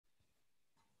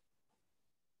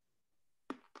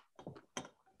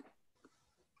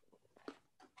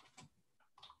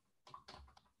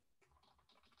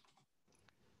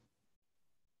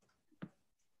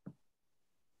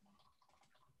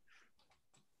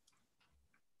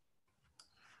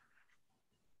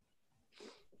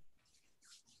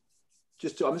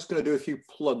I'm just going to do a few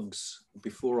plugs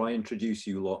before I introduce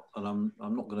you lot, and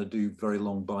I'm not going to do very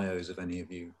long bios of any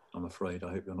of you, I'm afraid.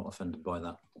 I hope you're not offended by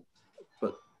that.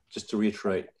 But just to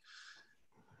reiterate,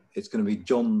 it's going to be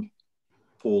John,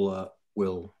 Paula,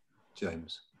 Will,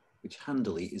 James, which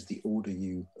handily is the order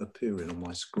you appear in on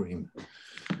my screen.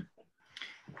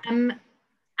 And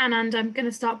I'm going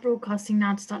to start broadcasting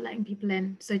now to start letting people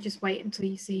in. So just wait until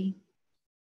you see.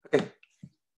 Okay.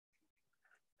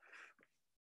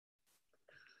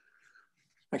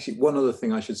 Actually, one other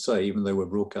thing I should say, even though we're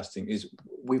broadcasting, is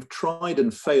we've tried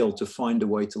and failed to find a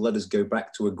way to let us go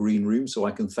back to a green room so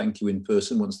I can thank you in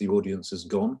person once the audience has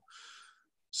gone.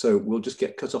 So we'll just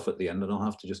get cut off at the end and I'll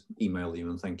have to just email you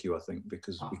and thank you, I think,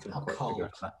 because we couldn't quite figure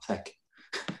out that tech.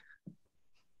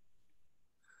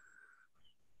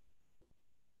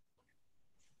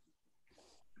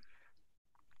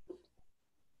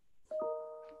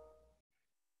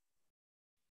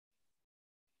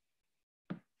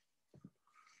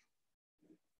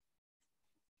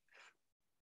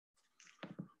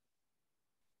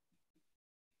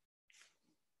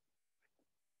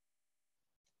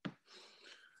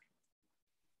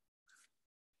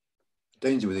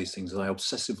 Danger with these things is I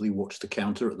obsessively watch the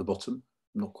counter at the bottom.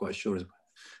 I'm not quite sure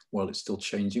while it's still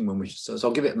changing when we should start. So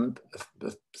I'll give it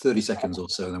 30 seconds or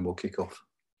so and then we'll kick off.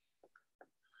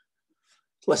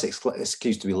 Less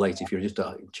excuse to be late if you're just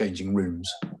changing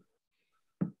rooms.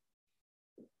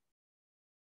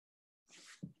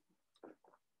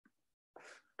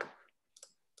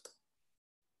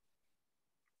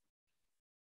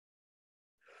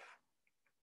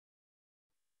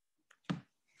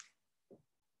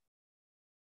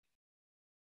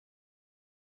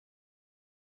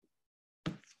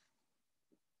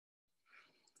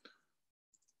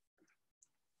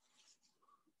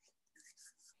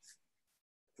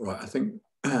 Right, I think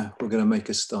we're going to make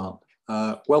a start.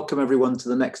 Welcome everyone to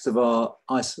the next of our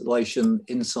Isolation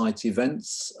Insight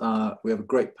events. We have a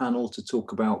great panel to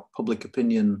talk about public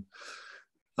opinion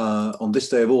on this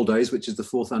day of all days, which is the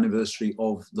 4th anniversary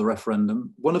of the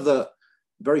referendum. One of the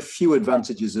very few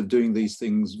advantages of doing these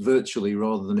things virtually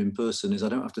rather than in person is I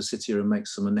don't have to sit here and make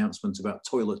some announcements about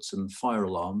toilets and fire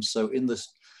alarms. So in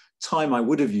this time I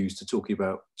would have used to talking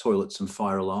about toilets and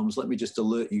fire alarms, let me just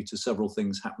alert you to several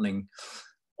things happening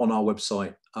on our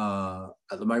website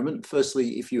at the moment.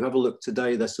 Firstly, if you have a look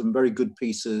today, there's some very good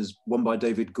pieces, one by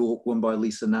David Gork, one by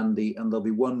Lisa Nandy, and there'll be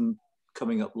one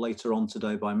coming up later on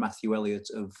today by Matthew Elliott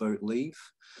of Vote Leave.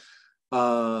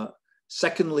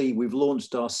 Secondly, we've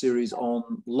launched our series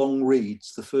on long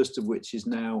reads, the first of which is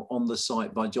now on the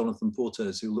site by Jonathan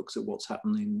Portes, who looks at what's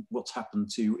happened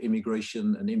to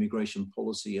immigration and immigration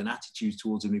policy and attitudes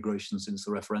towards immigration since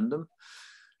the referendum.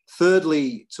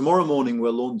 Thirdly, tomorrow morning, we're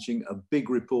launching a big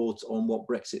report on what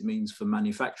Brexit means for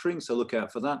manufacturing, so look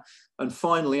out for that. And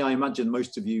finally, I imagine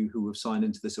most of you who have signed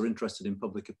into this are interested in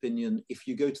public opinion. If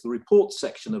you go to the reports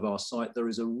section of our site, there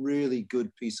is a really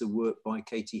good piece of work by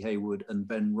Katie Hayward and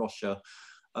Ben Rocher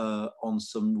on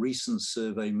some recent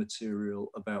survey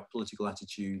material about political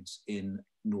attitudes in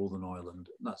Northern Ireland.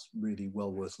 That's really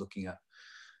well worth looking at.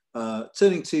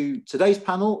 Turning to today's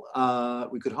panel,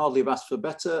 we could hardly have asked for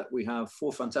better. We have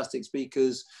 4 fantastic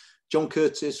speakers: John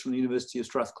Curtis from the University of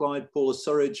Strathclyde, Paula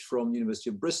Surridge from the University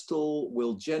of Bristol,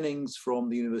 Will Jennings from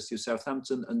the University of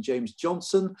Southampton, and James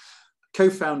Johnson,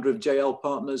 co-founder of JL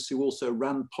Partners, who also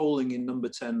ran polling in number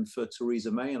 10 for Theresa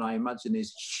May, and I imagine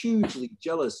is hugely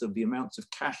jealous of the amounts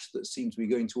of cash that seem to be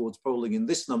going towards polling in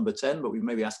this number 10, but we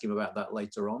maybe ask him about that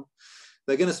later on.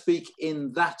 They're going to speak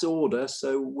in that order.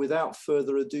 So without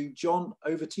further ado, John,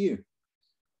 over to you.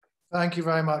 Thank you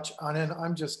very much, Anand.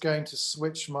 I'm just going to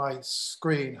switch my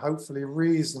screen, hopefully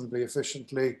reasonably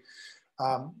efficiently,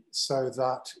 so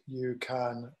that you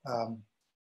can, I'm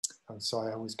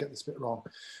sorry, I always get this bit wrong,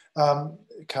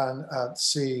 can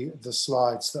see the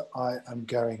slides that I am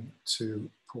going to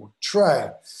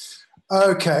portray.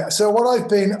 Okay, so what I've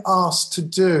been asked to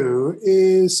do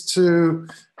is to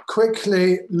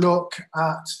quickly look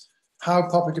at how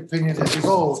public opinion has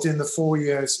evolved in the 4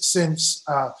 years since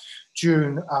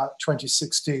June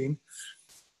 2016.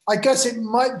 I guess it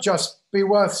might just be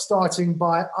worth starting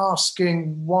by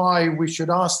asking why we should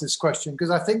ask this question,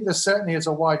 because I think there certainly is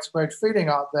a widespread feeling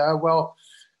out there, well,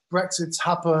 Brexit's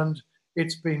happened,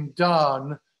 it's been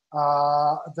done,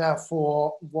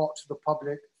 therefore what the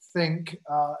public think,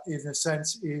 in a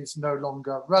sense, is no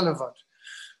longer relevant.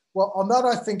 Well, on that,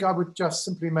 I think I would just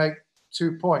simply make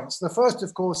 2 points. The first,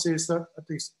 of course, is that at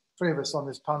least 3 of us on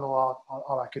this panel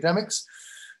are academics.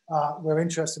 We're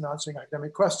interested in answering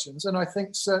academic questions. And I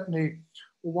think certainly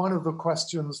one of the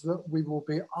questions that we will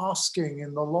be asking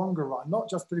in the longer run, not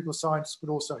just political scientists, but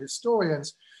also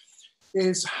historians,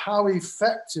 is how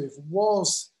effective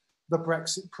was the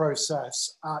Brexit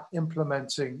process at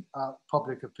implementing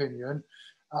public opinion,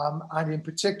 and in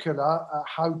particular,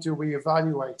 how do we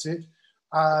evaluate it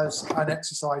as an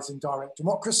exercise in direct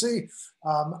democracy,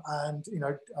 and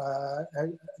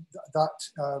that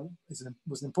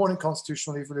was an important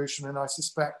constitutional evolution, and I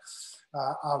suspect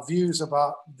our views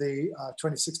about the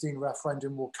 2016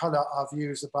 referendum will colour our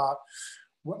views about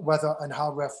whether and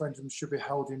how referendums should be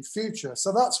held in future.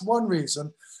 So that's one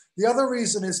reason. The other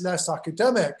reason is less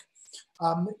academic,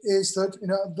 is that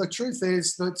the truth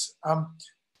is that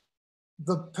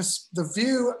the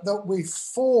view that we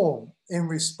form in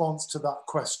response to that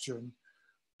question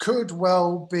could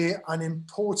well be an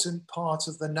important part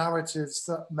of the narratives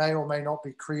that may or may not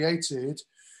be created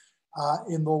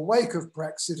in the wake of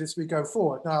Brexit as we go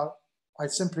forward. Now, I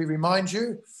simply remind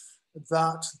you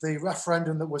that the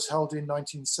referendum that was held in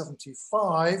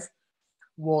 1975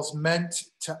 was meant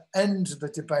to end the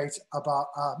debate about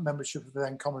membership of the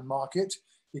then common market.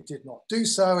 It did not do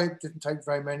so. It didn't take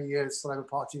very many years for the Labour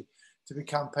Party to be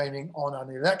campaigning on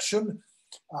an election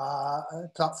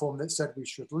platform that said we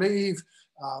should leave.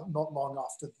 Not long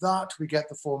after that, we get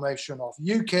the formation of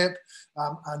UKIP,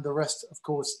 and the rest, of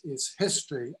course, is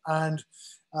history. And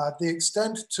the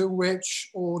extent to which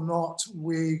or not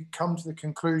we come to the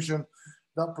conclusion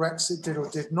that Brexit did or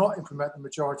did not implement the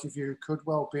majority view could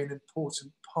well be an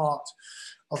important part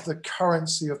of the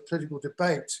currency of political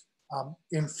debate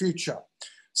in future.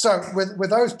 So with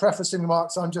those prefacing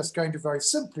remarks, I'm just going to very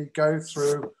simply go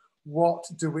through what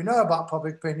do we know about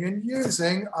public opinion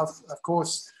using, of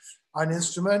course, an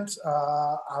instrument,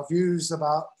 our views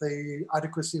about the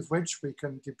adequacy of which we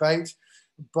can debate,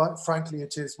 but frankly,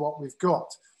 it is what we've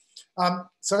got.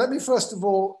 So let me first of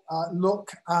all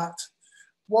look at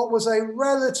what was a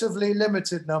relatively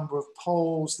limited number of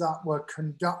polls that were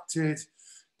conducted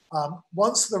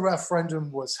once the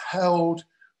referendum was held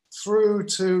through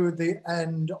to the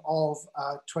end of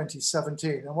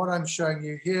 2017. And what I'm showing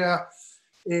you here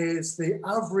is the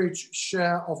average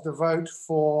share of the vote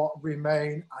for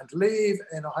Remain and Leave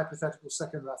in a hypothetical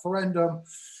second referendum.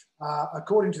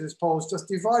 According to this poll, is just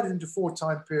divided into 4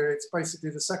 time periods,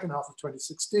 basically the second half of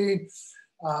 2016,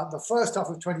 the first half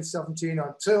of 2017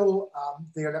 until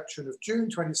the election of June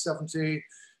 2017,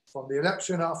 from the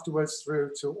election afterwards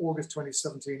through to August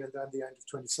 2017, and then the end of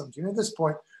 2017. At this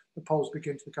point, the polls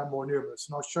begin to become more numerous,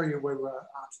 and I'll show you where we're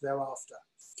at thereafter.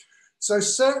 So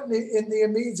certainly in the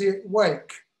immediate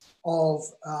wake of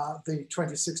the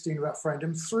 2016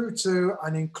 referendum through to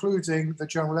and including the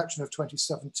general election of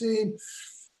 2017,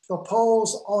 the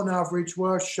polls on average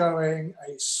were showing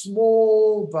a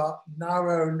small but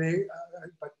narrow lead,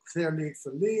 but clear lead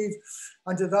for Leave.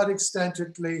 And to that extent,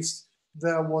 at least,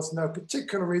 there was no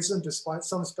particular reason, despite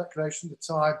some speculation at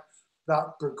the time,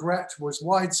 that regret was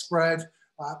widespread.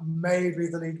 Maybe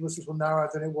the lead was a little narrower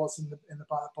than it was in the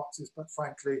ballot boxes, but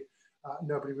frankly,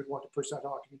 nobody would want to push that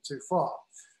argument too far.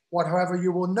 What, however,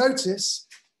 you will notice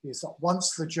is that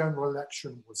once the general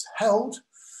election was held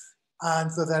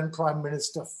and the then Prime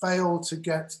Minister failed to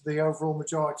get the overall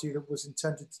majority that was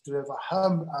intended to deliver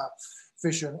her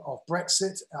vision of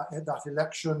Brexit in that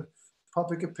election,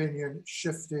 public opinion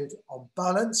shifted on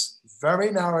balance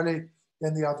very narrowly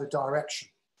in the other direction.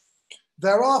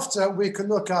 Thereafter, we can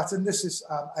look at, and this is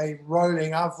a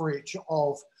rolling average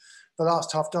of the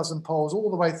last half dozen polls all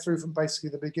the way through from basically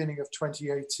the beginning of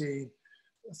 2018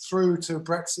 through to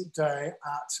Brexit Day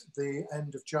at the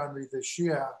end of January this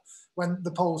year, when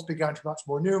the polls began to be much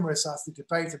more numerous as the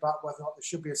debate about whether or not there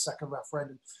should be a second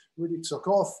referendum really took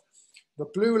off. The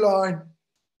blue line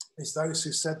is those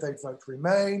who said they'd vote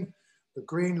Remain. The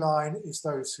green line is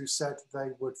those who said they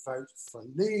would vote for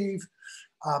Leave.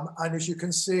 And as you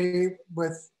can see,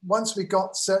 once we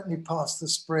got certainly past the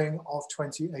spring of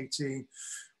 2018,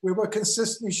 we were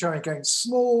consistently showing again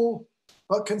small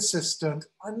but consistent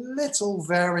and little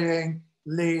varying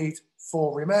lead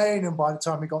for Remain. And by the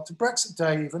time we got to Brexit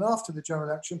Day, even after the general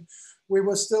election, we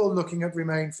were still looking at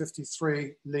Remain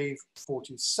 53, Leave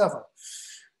 47.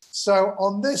 So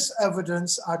on this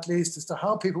evidence, at least as to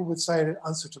how people would say it in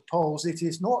answer to polls, it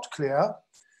is not clear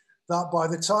that by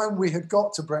the time we had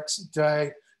got to Brexit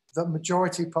Day, the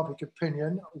majority public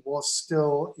opinion was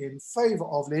still in favour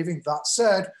of leaving. That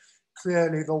said,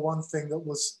 clearly the one thing that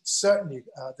was certainly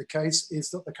the case is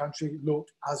that the country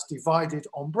looked as divided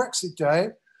on Brexit Day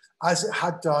as it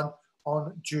had done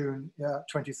on June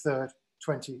 23rd,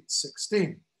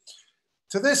 2016.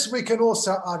 To this, we can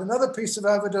also add another piece of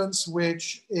evidence,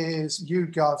 which is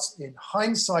YouGov's in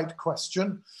hindsight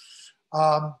question,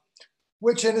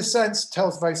 which in a sense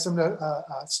tells a very similar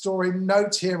story.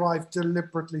 Note here, I've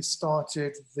deliberately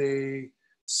started the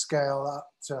scale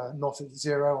at not at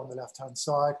 0 on the left-hand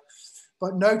side.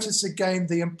 But notice again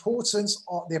the importance,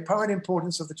 the apparent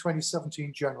importance of the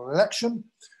 2017 general election.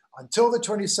 Until the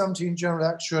 2017 general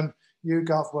election,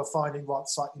 YouGov were finding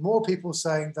slightly more people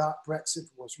saying that Brexit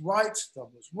was right than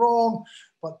was wrong,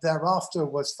 but thereafter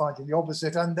was finding the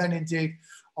opposite. And then indeed,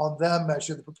 on their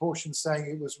measure, the proportion saying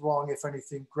it was wrong, if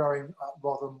anything, growing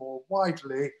rather more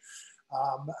widely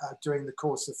during the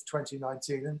course of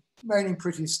 2019 and remaining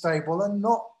pretty stable and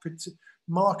not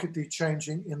markedly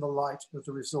changing in the light of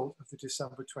the result of the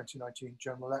December 2019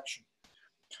 general election.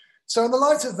 So in the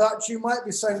light of that, you might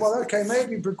be saying, well, okay,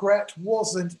 maybe regret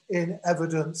wasn't in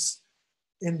evidence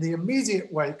in the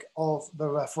immediate wake of the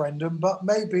referendum, but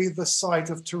maybe the sight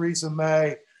of Theresa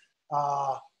May,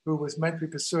 who was meant to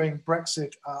be pursuing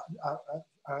Brexit,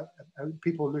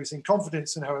 people losing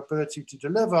confidence in her ability to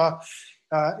deliver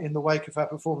in the wake of her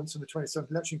performance in the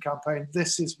 2017 election campaign,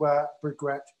 this is where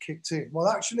regret kicked in. Well,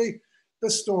 actually, the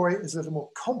story is a little more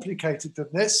complicated than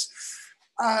this,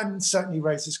 and certainly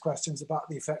raises questions about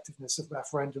the effectiveness of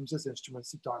referendums as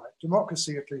instruments of direct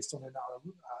democracy, at least on a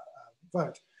narrow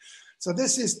vote. So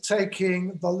this is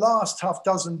taking the last half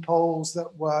dozen polls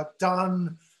that were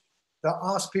done that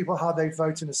asked people how they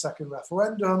vote in a second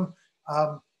referendum,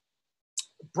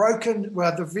 broken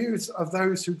where the views of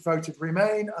those who voted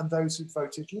Remain and those who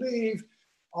voted Leave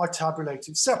are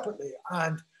tabulated separately.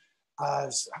 And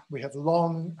as we have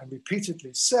long and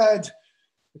repeatedly said,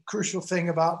 the crucial thing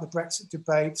about the Brexit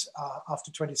debate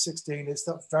after 2016 is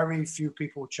that very few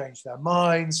people changed their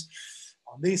minds.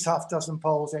 On these half dozen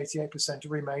polls, 88%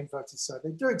 of Remain voters said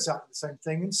they do exactly the same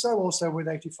thing, and so also with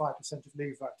 85% of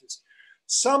Leave voters.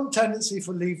 Some tendency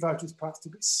for Leave voters perhaps to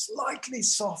be slightly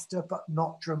softer, but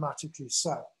not dramatically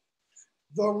so.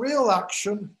 The real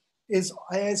action is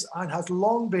and has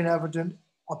long been evident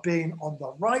of being on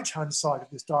the right-hand side of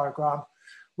this diagram,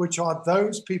 which are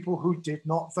those people who did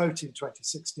not vote in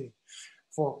 2016.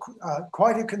 For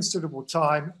quite a considerable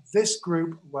time, this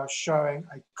group was showing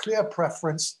a clear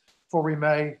preference for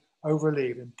Remain over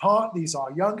Leave. In part, these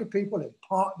are younger people, in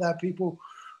part, they're people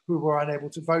who were unable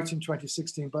to vote in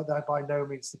 2016, but they're by no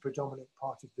means the predominant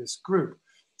part of this group.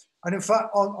 And in fact,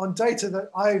 on data that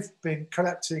I've been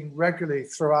collecting regularly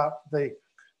throughout the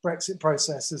Brexit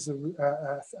processes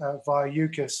via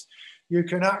UKIS, you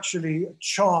can actually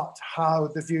chart how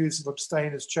the views of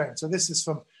abstainers change. So this is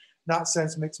from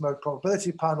NatSense Mixed Mode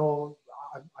Probability Panel.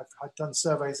 I've done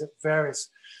surveys at various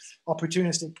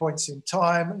opportunistic points in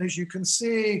time. And as you can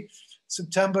see,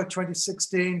 September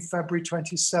 2016, February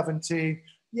 2017,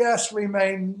 yes,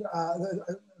 Remain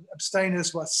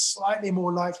abstainers were slightly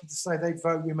more likely to say they'd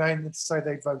vote Remain than to say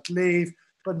they'd vote Leave,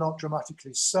 but not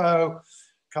dramatically so.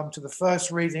 Come to the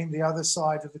first reading, the other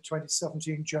side of the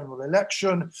 2017 general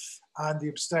election, and the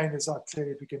abstainers are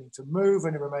clearly beginning to move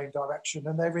in a Remain direction,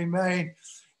 and they remain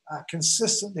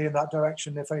consistently in that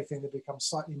direction. If anything, they become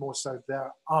slightly more so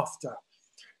thereafter.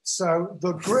 So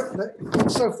the group,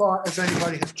 insofar as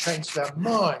anybody has changed their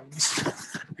minds,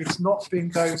 it's not been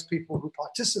those people who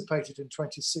participated in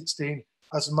 2016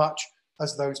 as much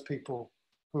as those people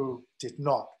who did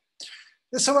not.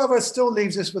 This, however, still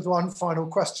leaves us with one final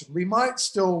question. We might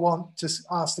still want to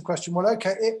ask the question, well,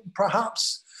 okay,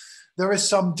 perhaps there is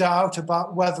some doubt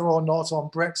about whether or not on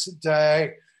Brexit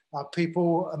Day,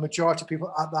 a majority of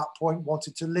people at that point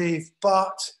wanted to leave,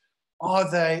 but are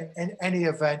they in any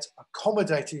event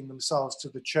accommodating themselves to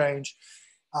the change?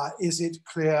 Is it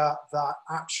clear that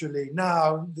actually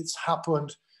now it's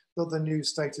happened that the new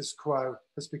status quo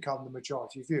has become the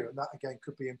majority view? And that again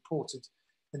could be important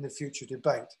in the future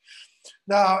debate.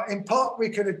 Now, in part, we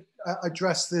could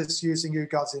address this using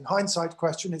YouGov's in hindsight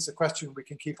question. It's a question we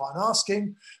can keep on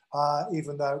asking,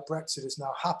 even though Brexit has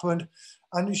now happened.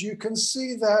 And as you can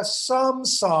see, there's some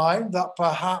sign that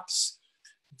perhaps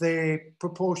the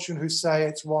proportion who say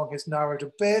it's wrong has narrowed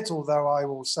a bit, although I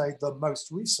will say the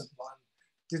most recent one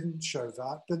didn't show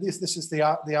that. But this is the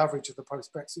average of the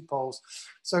post-Brexit polls.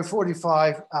 So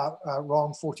 45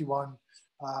 wrong, 41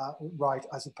 right,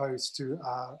 as opposed to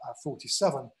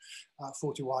 47,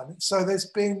 41. So there's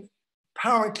been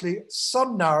apparently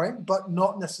some narrowing, but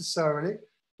not necessarily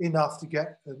enough to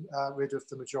get rid of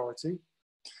the majority.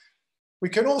 We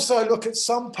can also look at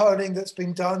some polling that's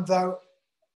been done, though,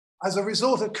 as a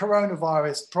result of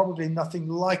coronavirus, probably nothing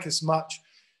like as much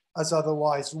as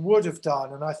otherwise would have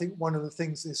done. And I think one of the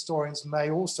things the historians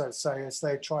may also say as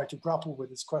they try to grapple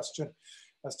with this question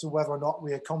as to whether or not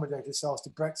we accommodate ourselves to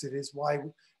Brexit is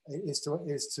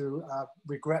to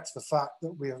regret the fact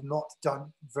that we have not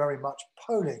done very much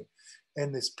polling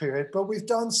in this period, but we've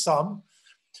done some.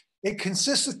 It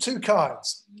consists of two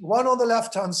kinds. One on the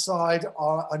left-hand side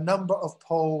are a number of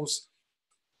polls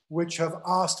which have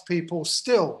asked people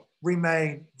still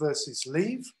remain versus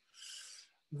leave.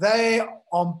 They,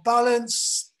 on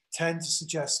balance, tend to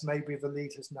suggest maybe the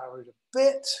lead has narrowed a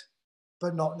bit,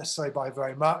 but not necessarily by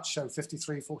very much. So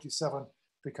 53-47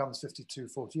 becomes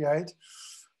 52-48.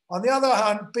 On the other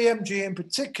hand, BMG in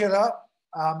particular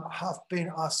have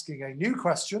been asking a new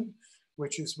question,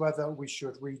 which is whether we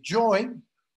should rejoin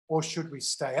or should we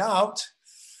stay out.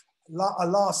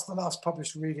 The last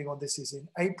published reading on this is in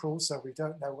April, so we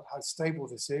don't know how stable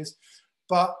this is.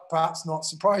 But perhaps not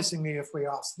surprisingly, if we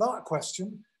ask that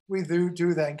question, we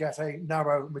do then get a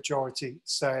narrow majority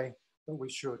saying that we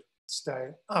should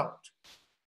stay out.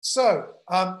 So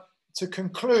to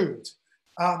conclude,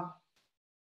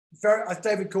 as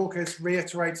David Gorka has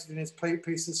reiterated in his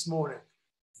piece this morning,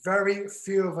 very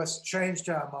few of us changed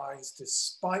our minds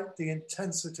despite the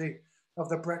intensity of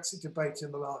the Brexit debate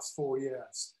in the last 4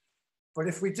 years. But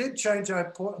if we did change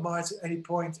our minds at any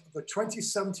point, the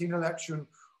 2017 election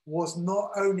was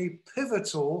not only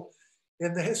pivotal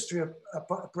in the history of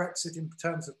Brexit in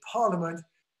terms of Parliament,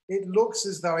 it looks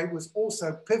as though it was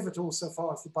also pivotal so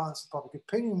far as the balance of public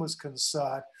opinion was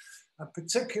concerned, and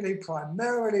particularly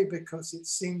primarily because it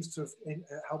seems to have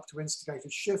helped to instigate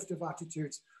a shift of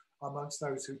attitudes amongst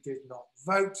those who did not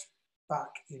vote back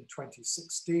in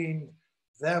 2016,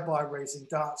 thereby raising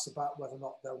doubts about whether or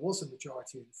not there was a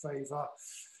majority in favour.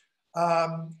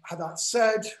 That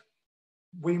said,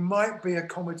 we might be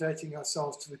accommodating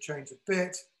ourselves to the change a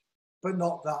bit, but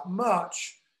not that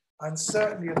much. And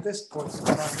certainly at this point in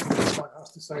time, one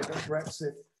has to say that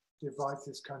Brexit divides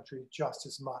this country just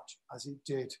as much as it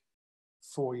did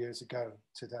 4 years ago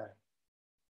today.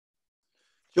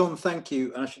 John, thank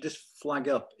you. And I should just flag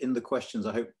up in the questions,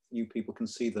 I hope you people can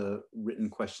see the written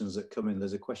questions that come in.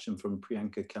 There's a question from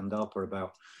Priyanka Kandalpa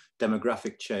about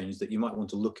demographic change that you might want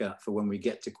to look at for when we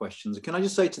get to questions. Can I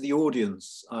just say to the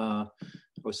audience, I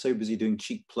was so busy doing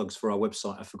cheap plugs for our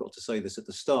website, I forgot to say this at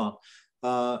the start.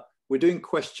 We're doing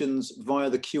questions via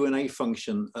the Q&A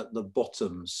function at the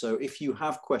bottom. So if you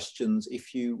have questions,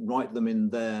 if you write them in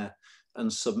there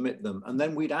and submit them, and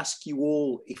then we'd ask you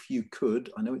all, if you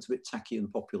could, I know it's a bit tacky and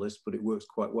populist, but it works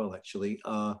quite well actually,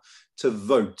 to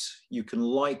vote. You can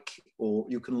like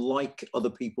other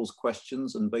people's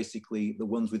questions, and basically the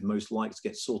ones with most likes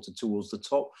get sorted towards the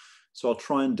top. So I'll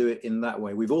try and do it in that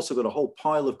way. We've also got a whole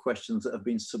pile of questions that have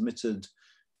been submitted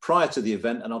prior to the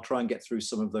event, and I'll try and get through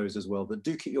some of those as well. But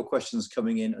do keep your questions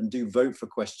coming in, and do vote for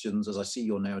questions, as I see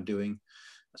you're now doing.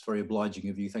 That's very obliging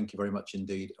of you. Thank you very much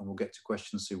indeed. And we'll get to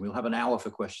questions soon. We'll have an hour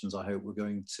for questions, I hope. We're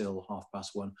going till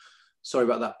 1:30. Sorry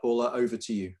about that, Paula. Over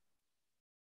to you.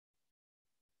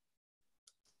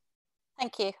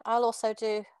 Thank you. I'll also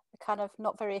do a kind of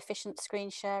not very efficient screen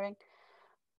sharing.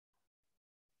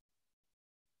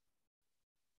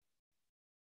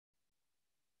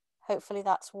 Hopefully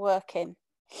that's working.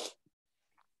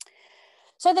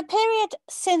 So the period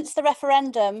since the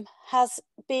referendum has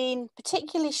been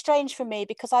particularly strange for me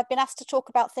because I've been asked to talk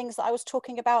about things that I was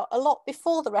talking about a lot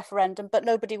before the referendum, but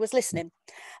nobody was listening.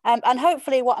 And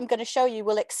hopefully what I'm going to show you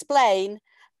will explain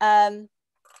why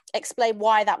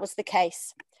that was the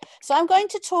case. So I'm going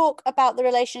to talk about the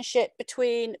relationship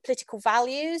between political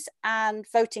values and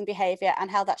voting behaviour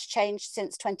and how that's changed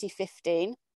since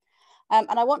 2015.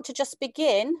 And I want to just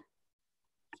begin.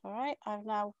 All right, I've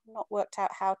now not worked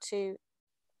out how to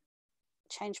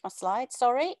change my slide,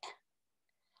 sorry.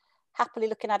 Happily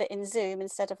looking at it in Zoom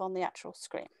instead of on the actual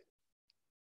screen.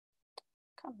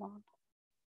 Come on.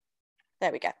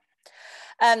 There we go.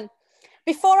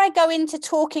 Before I go into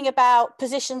talking about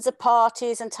positions of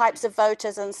parties and types of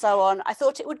voters and so on, I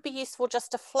thought it would be useful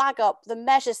just to flag up the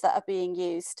measures that are being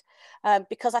used,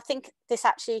 because I think this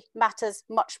actually matters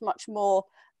much, much more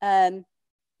than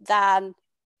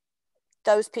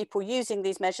those people using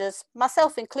these measures,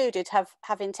 myself included,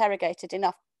 have interrogated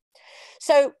enough.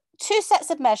 So 2 sets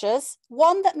of measures,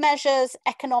 one that measures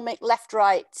economic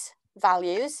left-right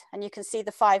values, and you can see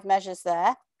the 5 measures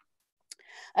there.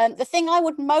 The thing I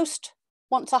would most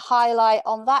want to highlight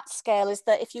on that scale is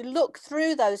that if you look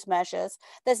through those measures,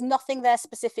 there's nothing there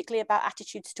specifically about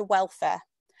attitudes to welfare.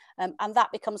 And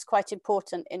that becomes quite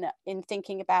important in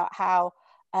thinking about how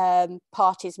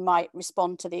parties might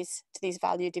respond to these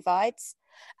value divides.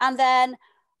 And then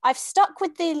I've stuck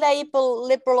with the label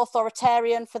liberal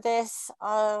authoritarian for this.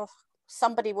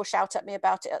 Somebody will shout at me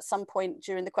about it at some point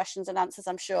during the questions and answers,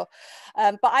 I'm sure.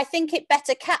 But I think it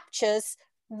better captures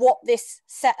what this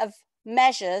set of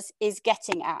measures is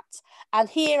getting at. And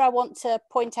here I want to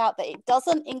point out that it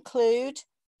doesn't include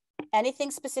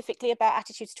anything specifically about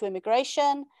attitudes to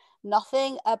immigration,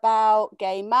 nothing about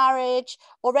gay marriage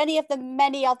or any of the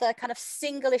many other kind of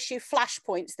single issue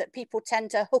flashpoints that people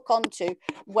tend to hook onto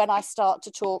when I start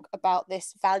to talk about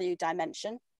this value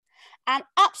dimension. And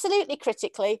absolutely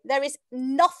critically, there is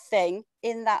nothing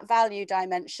in that value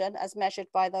dimension as measured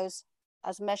by those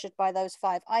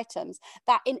 5 items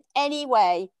that in any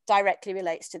way directly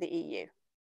relates to the EU.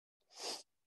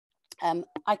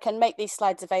 I can make these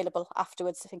slides available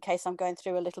afterwards in case I'm going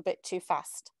through a little bit too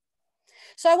fast.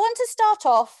 So I want to start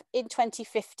off in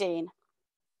 2015.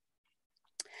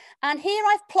 And here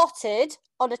I've plotted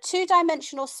on a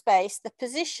 2-dimensional space the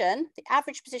position, the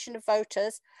average position of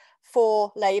voters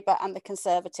for Labour and the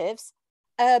Conservatives,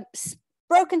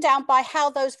 broken down by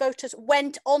how those voters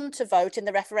went on to vote in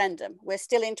the referendum. We're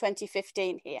still in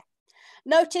 2015 here.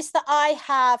 Notice that I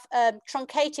have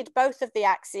truncated both of the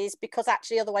axes because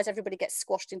actually otherwise everybody gets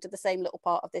squashed into the same little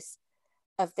part of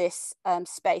this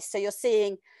space. So you're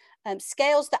seeing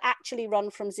scales that actually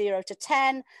run from 0 to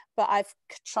 10, but I've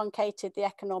truncated the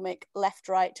economic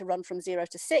left-right to run from 0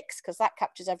 to 6 because that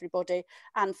captures everybody.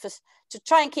 And to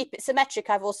try and keep it symmetric,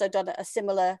 I've also done a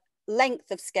similar length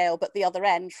of scale, but the other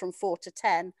end from 4 to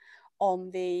 10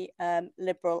 on the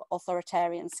liberal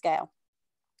authoritarian scale.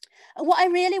 And what I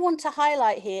really want to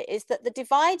highlight here is that the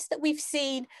divides that we've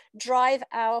seen drive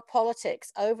our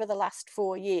politics over the last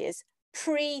 4 years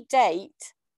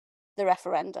predate the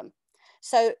referendum.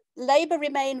 So Labour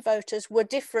Remain voters were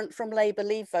different from Labour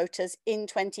Leave voters in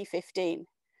 2015.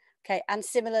 Okay, and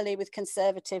similarly with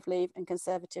Conservative Leave and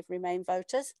Conservative Remain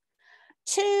voters.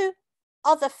 2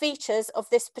 other features of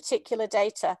this particular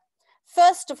data.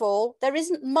 First of all, there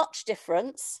isn't much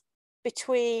difference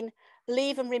between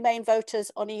Leave and Remain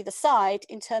voters on either side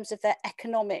in terms of their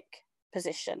economic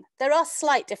position. There are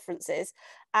slight differences,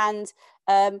 and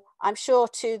I'm sure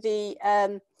to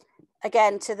the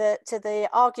again to the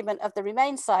argument of the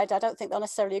Remain side, I don't think they'll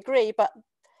necessarily agree, but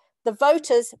the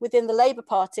voters within the Labour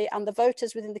Party and the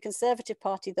voters within the Conservative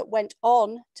Party that went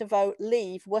on to vote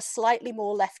Leave were slightly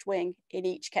more left-wing in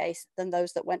each case than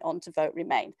those that went on to vote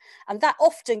Remain. And that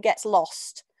often gets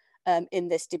lost in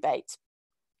this debate.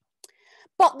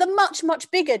 But the much, much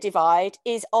bigger divide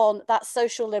is on that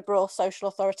social liberal, social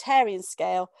authoritarian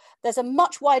scale. There's a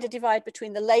much wider divide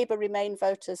between the Labour Remain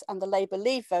voters and the Labour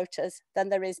Leave voters than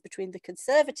there is between the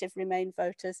Conservative Remain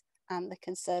voters and the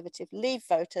Conservative Leave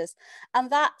voters. And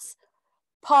that's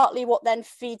partly what then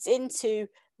feeds into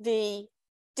the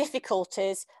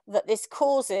difficulties that this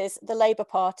causes the Labour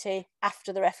Party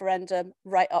after the referendum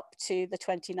right up to the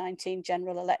 2019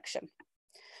 general election.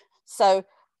 So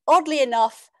oddly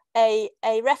enough, a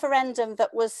referendum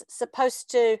that was supposed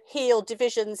to heal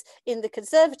divisions in the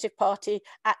Conservative Party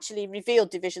actually revealed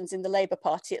divisions in the Labour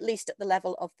Party, at least at the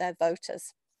level of their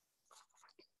voters.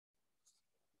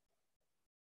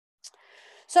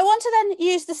 So I want to then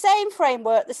use the same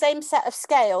framework, the same set of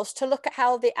scales to look at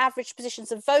how the average positions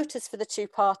of voters for the 2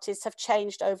 parties have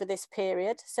changed over this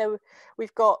period. So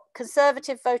we've got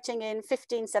Conservative voting in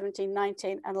 15, 17,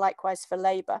 19, and likewise for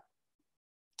Labour.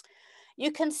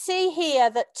 You can see here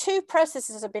that 2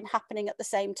 processes have been happening at the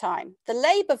same time. The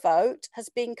Labour vote has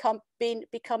been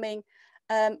becoming,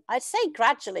 I'd say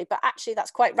gradually, but actually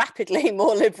that's quite rapidly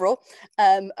more liberal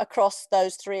across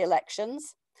those 3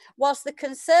 elections, whilst the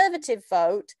Conservative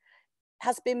vote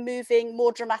has been moving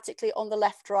more dramatically on the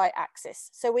left-right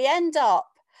axis. So we end up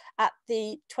at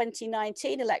the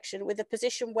 2019 election with a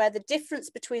position where the difference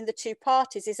between the 2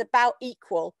 parties is about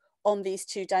equal on these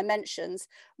 2 dimensions,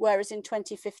 whereas in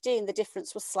 2015 the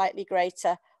difference was slightly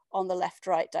greater on the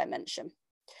left-right dimension.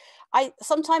 I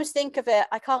sometimes think of it,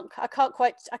 I can't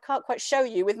quite show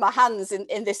you with my hands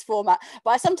in this format, but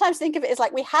I sometimes think of it as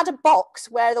like we had a box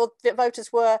where the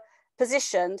voters were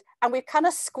positioned and we've kind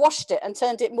of squashed it and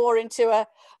turned it more into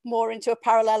a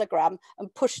parallelogram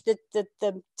and pushed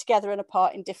them together and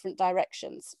apart in different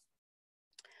directions.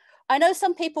 I know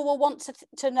some people will want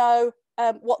to know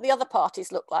what the other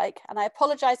parties look like, and I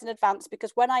apologise in advance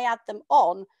because when I add them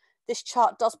on, this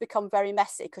chart does become very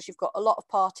messy because you've got a lot of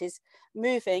parties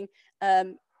moving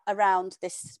around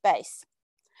this space.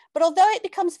 But although it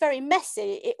becomes very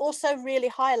messy, it also really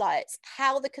highlights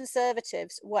how the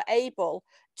Conservatives were able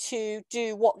to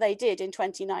do what they did in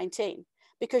 2019,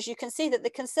 because you can see that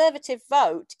the Conservative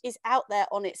vote is out there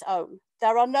on its own.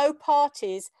 There are no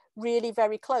parties really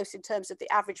very close in terms of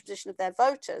the average position of their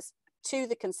voters to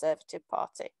the Conservative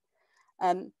Party.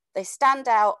 They stand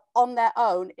out on their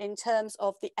own in terms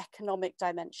of the economic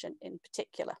dimension in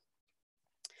particular.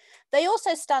 They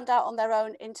also stand out on their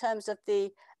own in terms of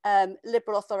the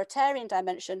liberal authoritarian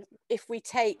dimension, if we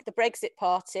take the Brexit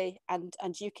Party and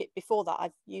UKIP before that,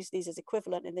 I've used these as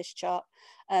equivalent in this chart,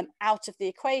 out of the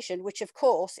equation, which of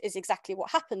course is exactly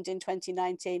what happened in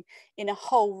 2019 in a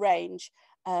whole range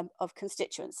of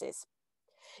constituencies.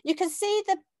 You can see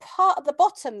the part at the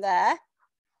bottom there.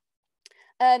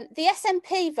 The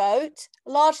SNP vote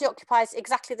largely occupies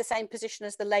exactly the same position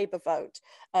as the Labour vote,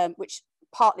 which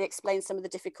partly explains some of the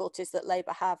difficulties that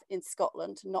Labour have in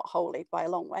Scotland, not wholly by a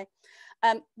long way.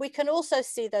 We can also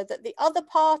see, though, that the other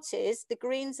parties, the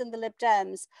Greens and the Lib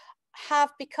Dems,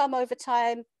 have become over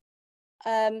time,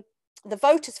 the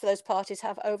voters for those parties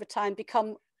have over time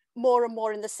become more and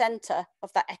more in the centre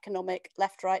of that economic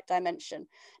left-right dimension,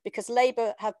 because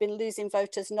Labour have been losing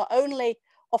voters not only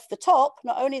off the top,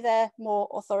 not only their more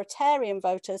authoritarian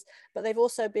voters, but they've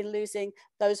also been losing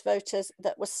those voters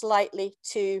that were slightly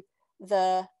to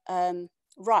the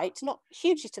right, not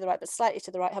hugely to the right, but slightly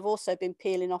to the right, have also been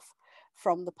peeling off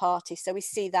from the party. So we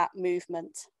see that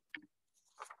movement.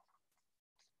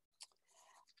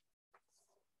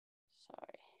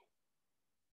 Sorry.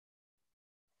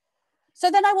 So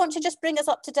then I want to just bring us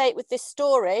up to date with this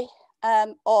story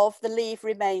of the Leave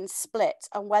Remain split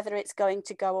and whether it's going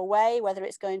to go away, whether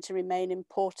it's going to remain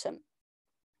important.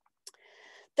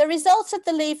 The result of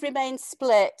the Leave Remain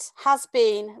split has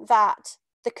been that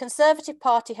the Conservative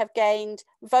Party have gained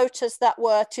voters that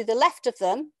were to the left of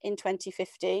them in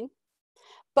 2015,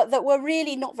 but that were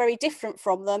really not very different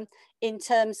from them in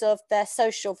terms of their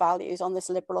social values on this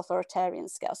liberal authoritarian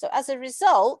scale. So as a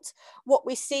result, what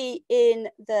we see in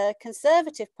the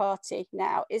Conservative Party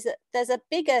now is that there's a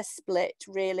bigger split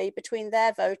really between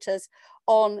their voters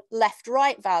on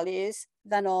left-right values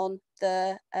than on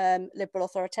the liberal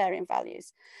authoritarian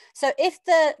values. So if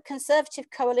the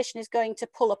Conservative coalition is going to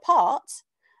pull apart,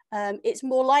 it's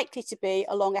more likely to be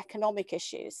along economic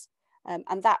issues,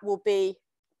 and that will be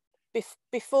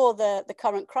before the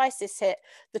current crisis hit,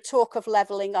 the talk of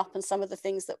levelling up and some of the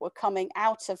things that were coming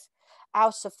out of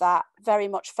that very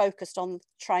much focused on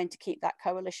trying to keep that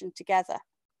coalition together.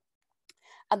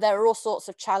 And there are all sorts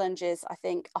of challenges, I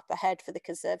think, up ahead for the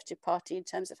Conservative Party in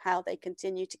terms of how they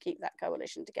continue to keep that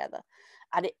coalition together.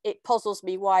 And it puzzles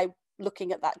me why,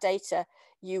 looking at that data,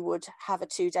 you would have a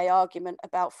two-day argument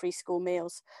about free school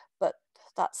meals, but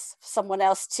that's someone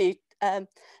else to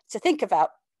think about.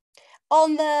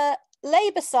 On the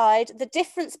Labour side, the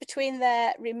difference between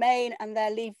their Remain and their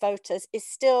Leave voters is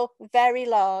still very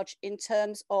large in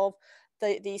terms of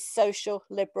these social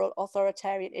liberal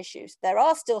authoritarian issues. There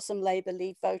are still some Labour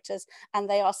Leave voters, and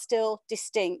they are still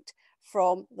distinct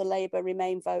from the Labour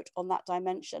Remain vote on that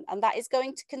dimension. And that is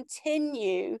going to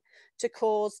continue to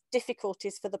cause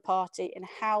difficulties for the party in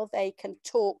how they can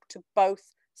talk to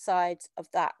both sides of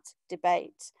that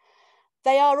debate.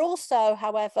 They are also,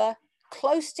 however,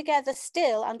 close together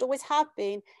still, and always have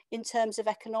been, in terms of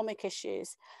economic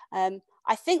issues.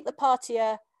 I think the party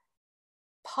are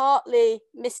partly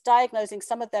misdiagnosing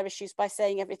some of their issues by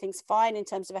saying everything's fine in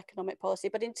terms of economic policy,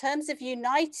 but in terms of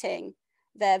uniting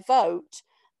their vote,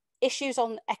 issues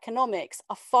on economics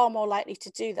are far more likely to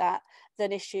do that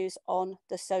than issues on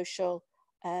the social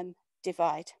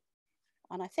divide.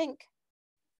 And I think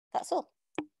that's all.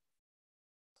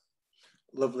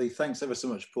 Lovely, thanks ever so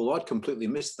much, Paul. I'd completely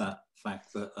missed that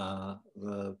fact that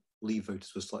the Leave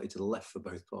voters were slightly to the left for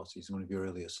both parties in one of your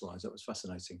earlier slides. That was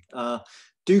fascinating.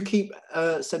 Do keep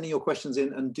sending your questions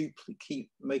in, and do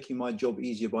keep making my job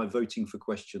easier by voting for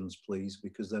questions, please,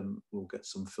 because then we'll get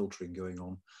some filtering going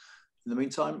on. In the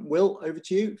meantime, Will, over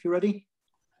to you if you're ready.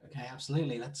 Okay,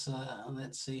 absolutely. Let's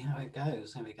see how it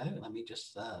goes. Here we go. Let me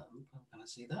just I'm going to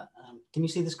see that. Can you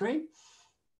see the screen?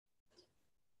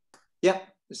 Yeah.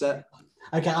 Is that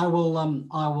okay? I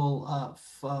will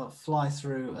fly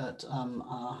through at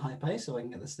a high pace so I can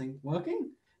get this thing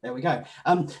working. There we go.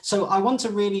 So I want to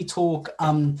really talk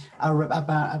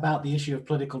about the issue of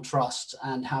political trust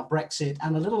and how Brexit,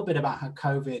 and a little bit about how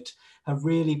COVID have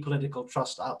really political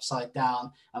trust upside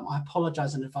down. I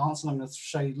apologize in advance, and I'm going to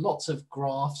show you lots of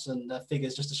graphs and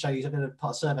figures just to show you a bit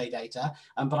of survey data,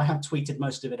 but I have tweeted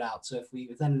most of it out. So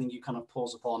if anything you kind of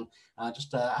pause upon,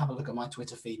 just have a look at my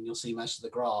Twitter feed and you'll see most of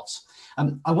the graphs.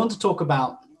 I want to talk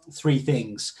about three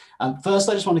things. First,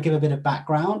 I just want to give a bit of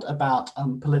background about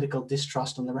political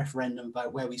distrust and the referendum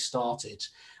vote, where we started.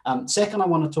 Second, I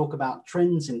want to talk about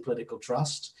trends in political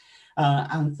trust.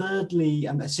 And thirdly,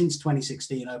 since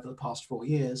 2016, over the past 4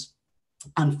 years.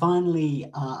 And finally,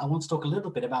 I want to talk a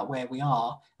little bit about where we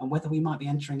are and whether we might be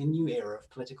entering a new era of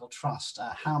political trust,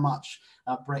 how much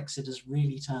Brexit has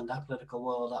really turned our political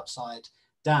world upside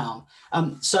down.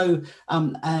 A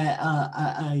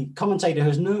commentator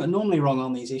who's normally wrong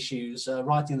on these issues,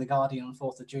 writing in The Guardian on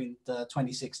 4th of June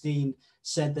 2016,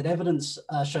 said that evidence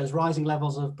shows rising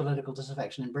levels of political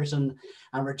disaffection in Britain,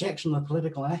 and rejection of the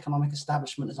political and economic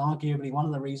establishment is arguably one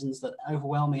of the reasons that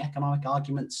overwhelming economic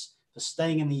arguments for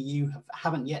staying in the EU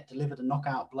haven't yet delivered a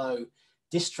knockout blow.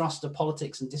 Distrust of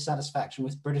politics and dissatisfaction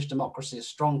with British democracy are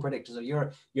strong predictors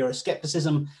of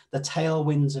Euroscepticism. The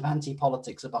tailwinds of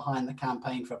anti-politics are behind the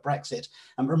campaign for Brexit.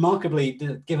 And remarkably,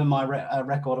 given my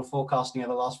record of forecasting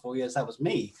over the last 4 years, that was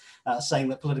me saying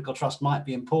that political trust might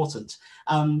be important.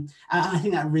 And I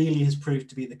think that really has proved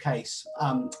to be the case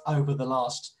over the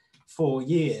last 4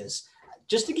 years.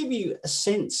 Just to give you a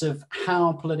sense of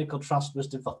how political trust was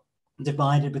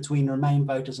divided between Remain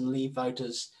voters and Leave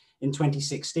voters in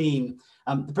 2016,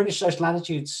 the British Social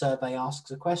Attitudes Survey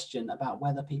asks a question about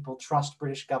whether people trust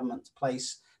British government to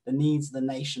place the needs of the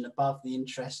nation above the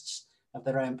interests of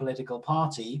their own political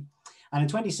party. And in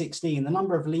 2016, the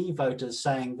number of Leave voters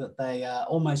saying that they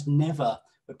almost never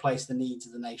would place the needs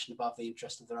of the nation above the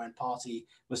interest of their own party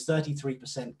was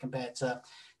 33% compared to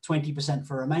 20%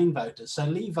 for Remain voters. So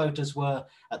Leave voters were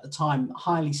at the time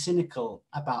highly cynical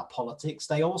about politics.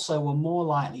 They also were more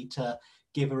likely to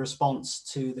give a response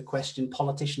to the question,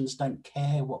 politicians don't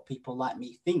care what people like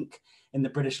me think, in the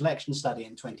British election study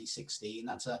in 2016.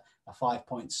 That's a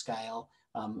 5-point scale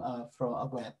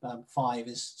where 5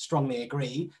 is strongly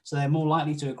agree. So they're more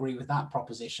likely to agree with that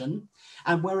proposition.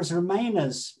 And whereas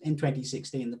Remainers in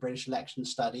 2016, the British election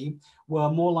study, were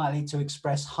more likely to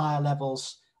express higher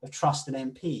levels of trust in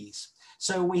MPs.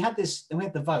 So we had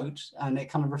the vote, and it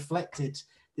kind of reflected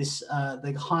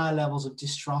the higher levels of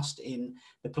distrust in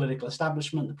the political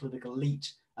establishment, the political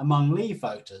elite among Leave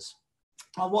voters.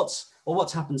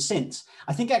 What's happened since?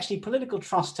 I think actually political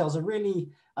trust tells a really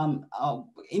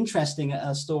interesting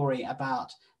story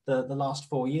about the last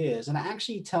 4 years, and it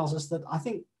actually tells us that I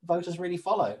think voters really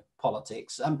follow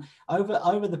politics.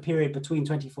 Over the period between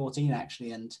 2014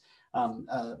 actually and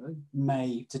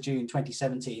May to June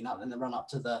 2017, in the run up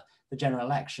to the general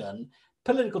election,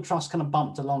 political trust kind of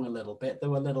bumped along a little bit. There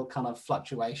were little kind of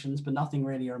fluctuations, but nothing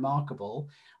really remarkable.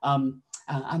 And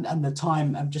the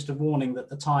time, just a warning that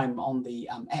the time on the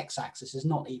x-axis is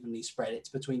not evenly spread. It's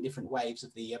between different waves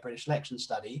of the British election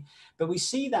study. But we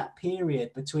see that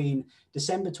period between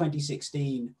December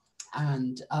 2016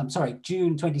 and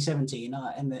June 2017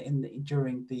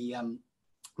 during the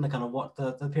kind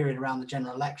of the period around the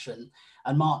general election,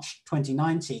 and March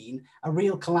 2019, a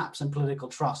real collapse in political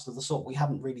trust of the sort we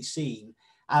haven't really seen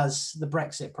as the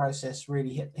Brexit process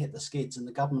really hit the skids, and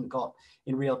the government got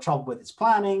in real trouble with its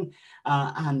planning,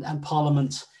 and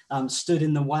Parliament stood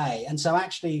in the way. And so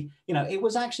actually, it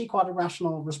was actually quite a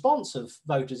rational response of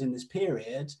voters in this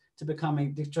period to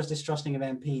becoming just distrusting of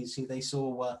MPs who they saw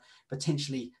were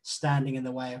potentially standing in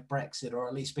the way of Brexit, or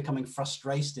at least becoming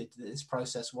frustrated that this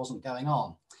process wasn't going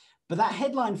on. But that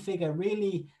headline figure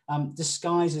really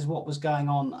disguises what was going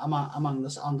on among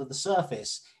us under the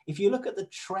surface. If you look at the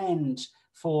trend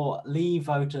for Leave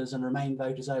voters and Remain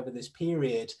voters over this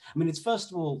period, I mean, it's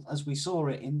first of all, as we saw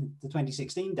it in the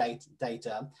 2016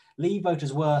 data, Leave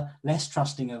voters were less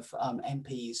trusting of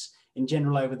MPs in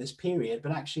general over this period,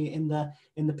 but actually in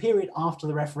the period after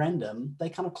the referendum, they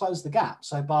kind of closed the gap.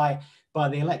 So by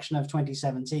the election of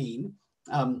 2017,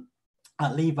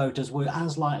 Leave voters were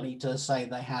as likely to say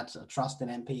they had trust in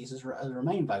MPs as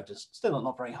Remain voters, still at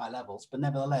not very high levels, but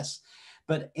nevertheless.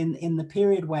 But in the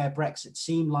period where Brexit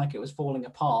seemed like it was falling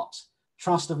apart,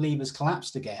 trust of Leavers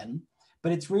collapsed again.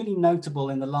 But it's really notable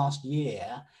in the last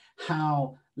year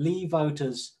how Leave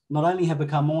voters not only have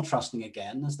become more trusting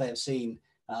again, as they have seen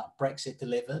Brexit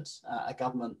delivered, a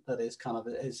government that is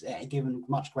given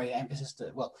much greater emphasis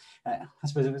to, I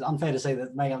suppose it was unfair to say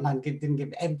that May didn't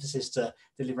give emphasis to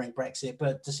delivering Brexit,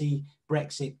 but to see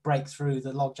Brexit break through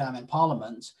the logjam in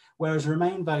Parliament, whereas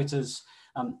Remain voters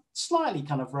slightly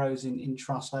kind of rose in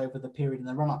trust over the period in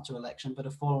the run-up to election, but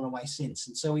have fallen away since.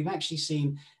 And so we've actually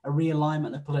seen a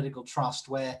realignment of political trust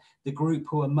where the group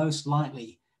who are most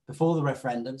likely before the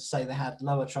referendum to say they had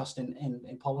lower trust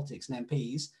in politics and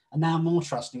MPs are now more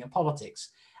trusting of politics.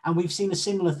 And we've seen a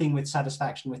similar thing with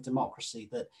satisfaction with democracy,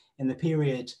 that in the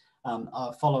period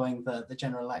following the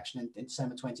general election in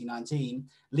December 2019,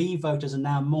 Leave voters are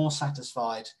now more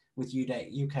satisfied with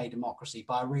UK democracy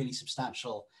by a really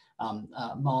substantial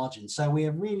margin. So we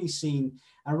have really seen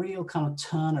a real kind of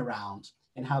turnaround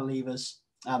in how Leavers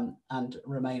and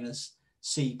Remainers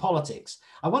see politics.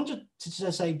 I wanted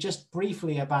to say just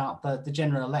briefly about the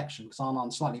general election, because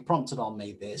Arnon slightly prompted on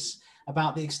me this,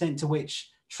 about the extent to which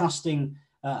trusting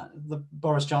the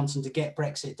Boris Johnson to get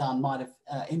Brexit done might have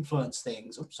influenced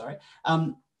things. Oops, sorry.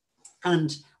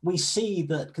 And we see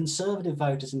that Conservative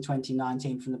voters in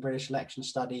 2019 from the British election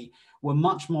study were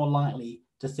much more likely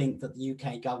to think that the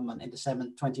UK government in December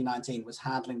 2019 was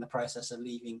handling the process of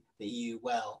leaving the EU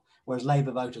well, whereas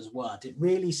Labour voters weren't. It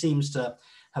really seems to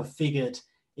have figured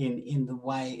in the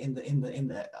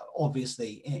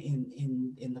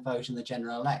vote in the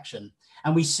general election.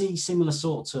 And we see similar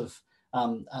sorts of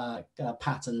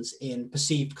patterns in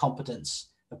perceived competence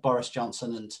of Boris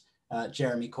Johnson and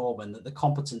Jeremy Corbyn, that the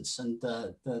competence and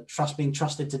the being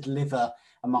trusted to deliver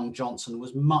among Johnson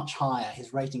was much higher.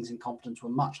 His ratings in competence were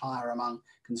much higher among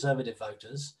Conservative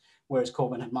voters, whereas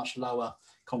Corbyn had much lower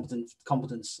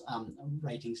competence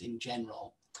ratings in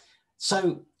general.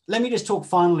 So let me just talk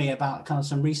finally about kind of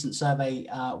some recent survey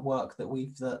work that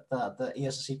the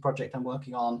ESSC project I'm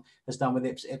working on has done with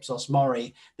Ipsos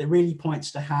Mori that really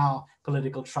points to how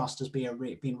political trust has been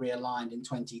realigned in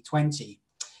 2020.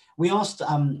 We asked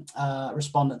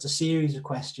respondents a series of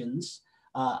questions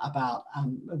about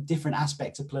different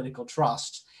aspects of political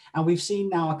trust, and we've seen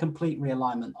now a complete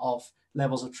realignment of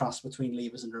levels of trust between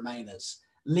Leavers and Remainers.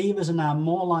 Leavers are now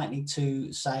more likely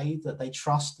to say that they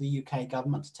trust the UK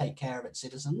government to take care of its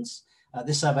citizens.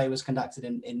 This survey was conducted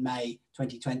in May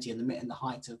 2020 in the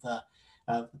height of the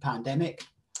pandemic.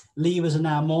 Leavers are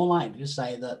now more likely to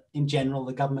say that in general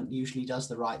the government usually does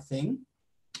the right thing.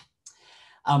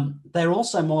 They're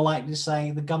also more likely to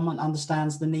say the government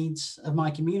understands the needs of my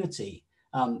community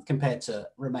compared to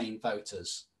Remain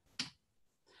voters.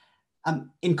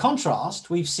 In contrast,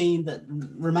 we've seen that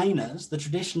Remainers, the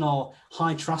traditional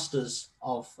high trusters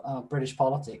of British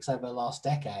politics over the last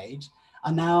decade,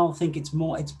 are now think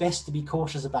it's best to be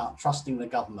cautious about trusting the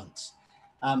government.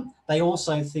 They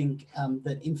also think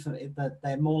that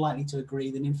they're more likely to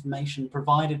agree that information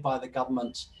provided by the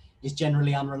government is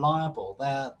generally unreliable.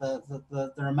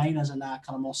 The Remainers are now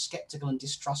kind of more sceptical and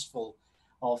distrustful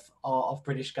of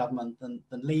British government than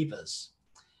Leavers.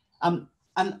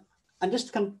 And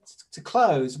just to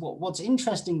close, what's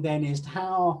interesting then is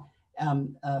how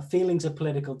feelings of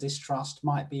political distrust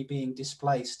might be being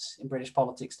displaced in British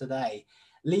politics today.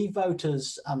 Leave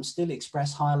voters still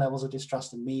express higher levels of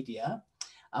distrust in media.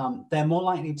 They're more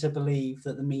likely to believe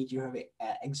that the media have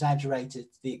exaggerated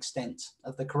the extent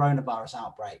of the coronavirus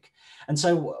outbreak. And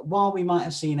so while we might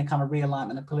have seen a kind of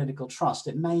realignment of political trust,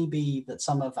 it may be that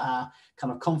some of our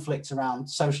kind of conflicts around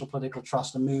social political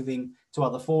trust are moving to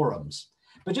other forums.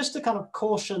 But just to kind of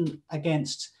caution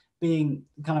against being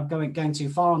kind of going too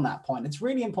far on that point, it's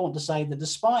really important to say that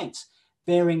despite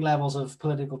varying levels of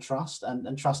political trust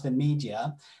and trust in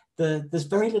media, there's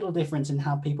very little difference in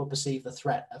how people perceive the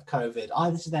threat of COVID,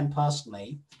 either to them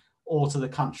personally or to the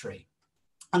country.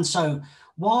 And so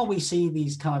while we see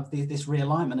these kind of this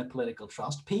realignment of political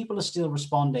trust, people are still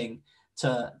responding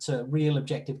to real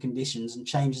objective conditions and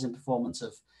changes in performance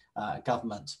of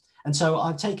government. And so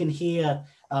I've taken here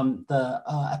the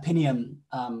Opinion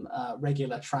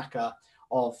regular tracker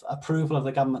of approval of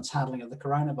the government's handling of the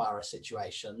coronavirus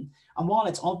situation. And while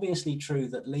it's obviously true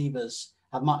that Leavers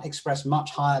have expressed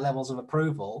much higher levels of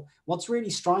approval, what's really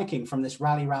striking from this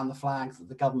rally round the flag that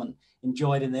the government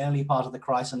enjoyed in the early part of the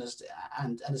crisis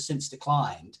and has since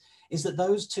declined, is that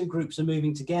those two groups are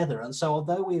moving together. And so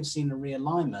although we have seen a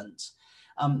realignment,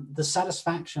 the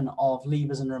satisfaction of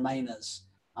Leavers and Remainers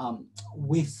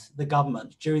with the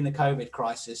government during the COVID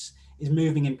crisis is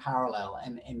moving in parallel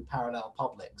and in parallel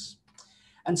publics.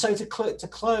 And so to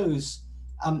close,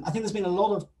 I think there's been a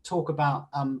lot of talk about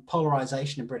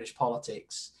polarization in British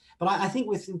politics, but I think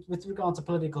with regard to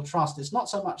political trust, it's not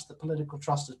so much that political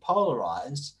trust is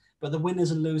polarized, but the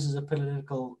winners and losers of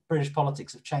British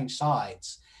politics have changed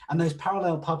sides. And those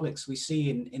parallel publics we see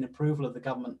in approval of the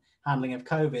government handling of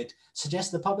COVID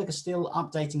suggest the public are still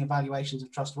updating evaluations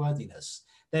of trustworthiness.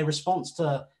 Their response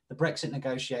to the Brexit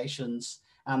negotiations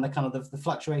and the kind of the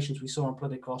fluctuations we saw in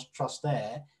political trust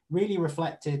there really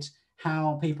reflected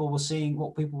how people were seeing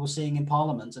what people were seeing in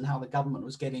Parliament and how the government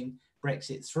was getting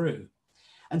Brexit through.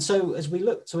 And so as we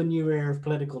look to a new era of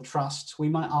political trust, we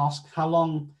might ask how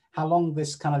long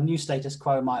this kind of new status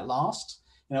quo might last.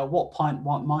 You know, at what point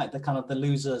might the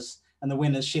losers and the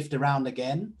winners shift around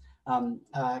again?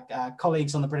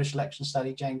 Colleagues on the British election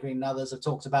study, Jane Green and others, have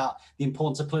talked about the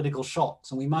importance of political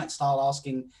shocks, and we might start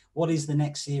asking what is the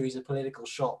next series of political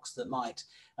shocks that might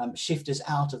shift us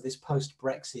out of this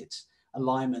post-Brexit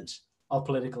alignment of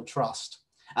political trust.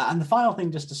 And the final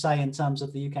thing just to say in terms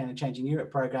of the UK and a Changing Europe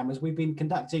programme is we've been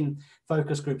conducting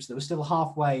focus groups that we're still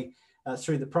halfway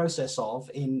through the process of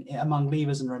among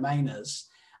Leavers and Remainers.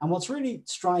 And what's really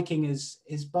striking is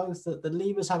both that the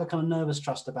Leavers have a kind of nervous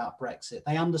trust about Brexit.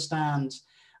 They understand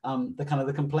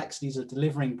the complexities of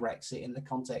delivering Brexit in the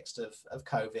context of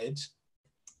COVID.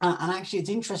 And actually, it's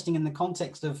interesting in the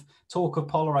context of talk of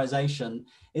polarization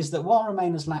is that while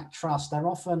Remainers lack trust, they're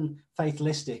often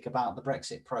fatalistic about the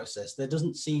Brexit process. There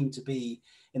doesn't seem to be,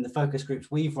 in the focus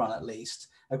groups we've run at least,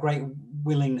 a great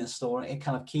willingness or a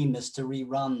kind of keenness to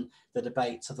rerun the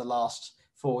debates of the last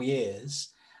 4 years.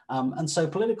 And so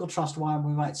political trust, while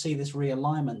we might see this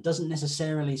realignment, doesn't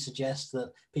necessarily suggest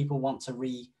that people want to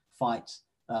refight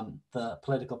the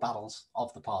political battles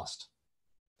of the past.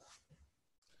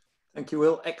 Thank you,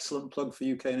 Will. Excellent plug for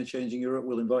UK and a Changing Europe.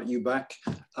 We'll invite you back.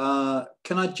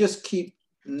 Can I just keep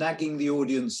nagging the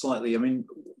audience slightly? I mean,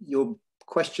 your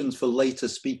questions for later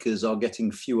speakers are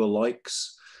getting fewer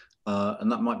likes,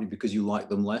 and that might be because you like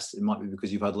them less. It might be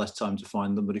because you've had less time to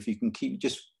find them. But if you can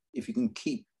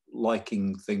keep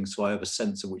liking things, so I have a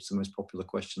sense of which the most popular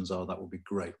questions are, that would be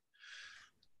great.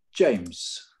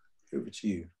 James, over to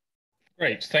you.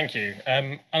 Great, thank you.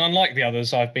 And unlike the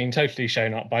others, I've been totally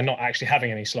shown up by not actually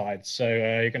having any slides. So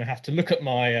you're going to have to look at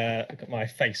my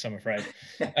face, I'm afraid.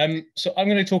 So I'm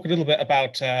going to talk a little bit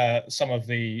about some of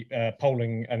the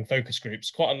polling and focus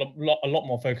groups. Quite a lot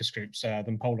more focus groups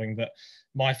than polling that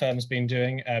my firm's been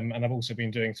doing, and I've also been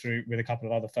doing with a couple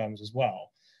of other firms as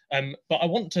well. But I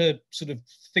want to sort of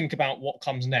think about what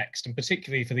comes next, and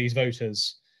particularly for these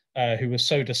voters who were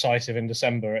so decisive in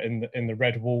December in the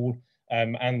red wall.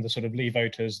 And the sort of Leave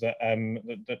voters that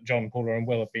that John, Paula, and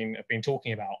Will have been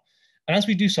talking about. And as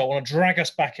we do so, I want to drag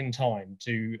us back in time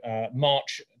to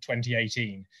March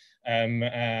 2018. In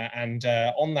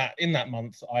that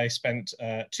month, I spent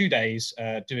 2 days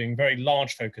doing very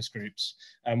large focus groups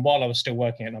while I was still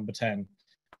working at Number 10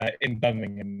 in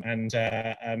Birmingham. And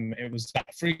it was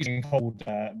that freezing cold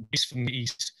breeze from the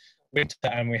east winter,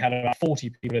 and we had about 40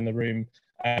 people in the room.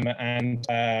 We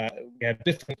had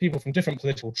different people from different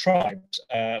political tribes,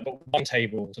 but one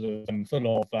table sort of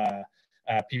full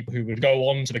of people who would go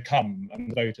on to become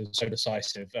voters so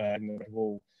decisive in the Red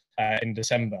Wall in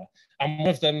December. And one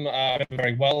of them I remember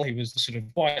very well. He was the sort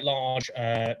of quite large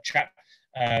chap,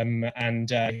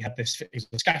 and he had this. He was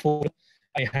a scaffold.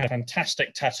 He had a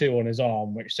fantastic tattoo on his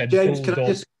arm which said James,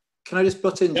 Bulldog. Can I just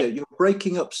butt in, Yep. Jay? You're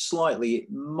breaking up slightly.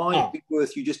 It might be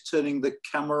worth you just turning the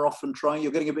camera off and trying.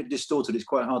 You're getting a bit distorted. It's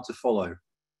quite hard to follow.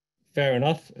 Fair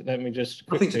enough. Let me just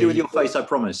quickly... Nothing to do with your face, I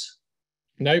promise.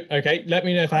 Nope. Okay. Let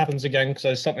me know if it happens again, because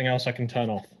there's something else I can turn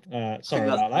off. Sorry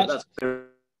about that. That's clear.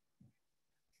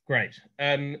 Great.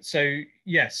 So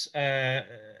yes,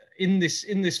 in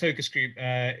this focus group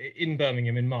in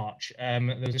Birmingham in March,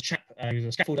 there was a chap who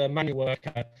was a scaffolder, manual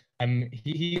worker.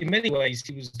 He in many ways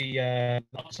he was the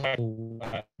archetypal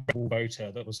rebel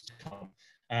voter that was to come.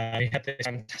 He had this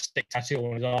fantastic tattoo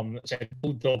on his arm that said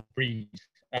 "Bulldog breed,"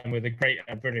 with a great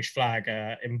British flag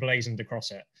emblazoned across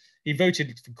it. He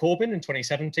voted for Corbyn in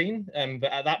 2017,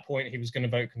 but at that point he was going to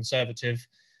vote Conservative.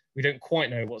 We don't quite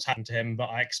know what's happened to him, but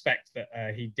I expect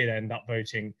that he did end up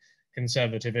voting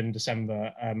Conservative in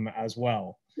December as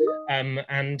well.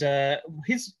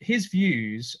 His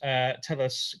views tell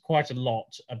us quite a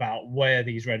lot about where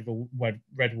these Red Wall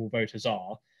voters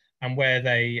are and where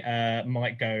they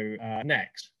might go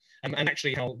next. And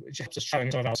actually how it helps us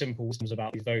challenge some of our simple wisdoms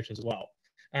about these voters as well.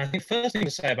 And I think the first thing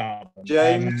to say about them,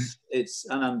 James,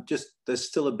 there's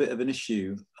still a bit of an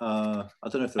issue. I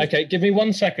don't know if okay, give me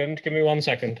 1 second. Give me 1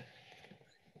 second.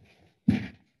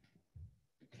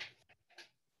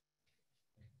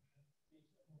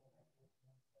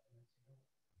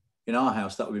 In our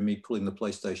house, that would be me pulling the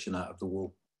PlayStation out of the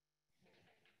wall.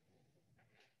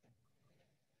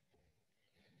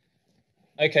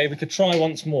 Okay, we could try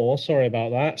once more. Sorry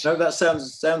about that. No, that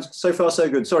sounds so far so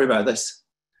good. Sorry about this.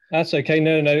 That's okay.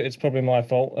 No, it's probably my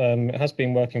fault. It has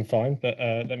been working fine, but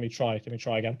let me try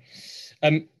again.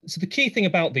 So the key thing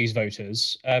about these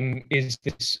voters is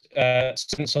this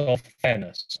sense of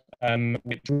fairness,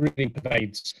 which really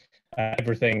pervades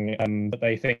everything that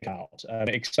they think out.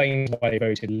 It explains why they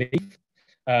voted Leave,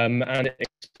 and it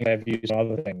explains their views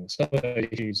on other things, some of those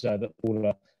issues that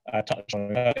Paula touched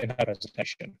on in her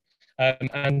presentation.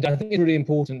 And I think it's really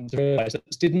important to realise that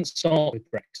this didn't start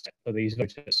with Brexit for these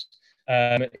voters.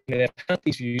 They've had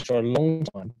these views for a long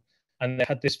time, and they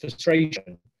had this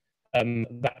frustration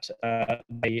that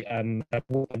they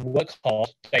work hard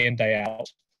day in, day out.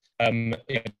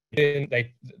 They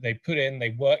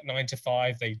work 9 to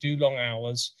 5, they do long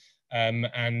hours,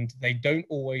 and they don't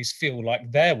always feel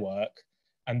like their work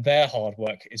and their hard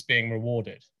work is being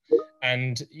rewarded.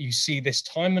 And you see this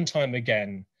time and time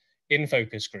again in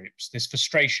focus groups, this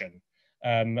frustration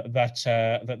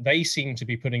that they seem to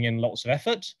be putting in lots of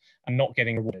effort and not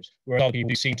getting rewarded, whereas other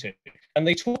people seem to. And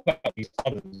they talk about these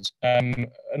others an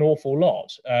awful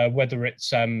lot, whether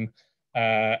it's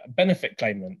benefit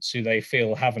claimants who they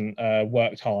feel haven't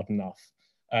worked hard enough,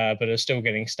 but are still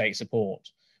getting state support.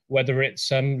 Whether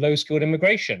it's low-skilled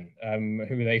immigration,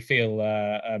 who they feel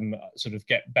sort of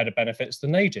get better benefits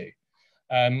than they do,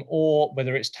 or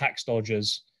whether it's tax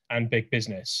dodgers and big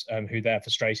business, who they're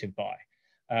frustrated by.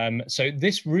 So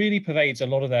this really pervades a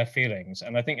lot of their feelings,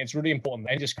 and I think it's really important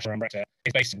that any discussion around Brexit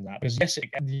is based on that, because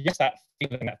yes, that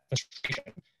feeling, that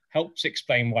frustration, helps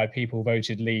explain why people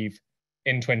voted Leave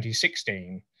in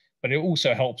 2016, but it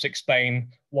also helps explain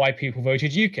why people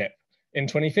voted UKIP in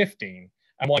 2015,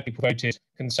 and why people voted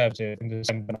Conservative in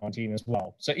December 19 as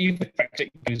well. So even if Brexit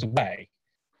goes away,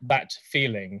 that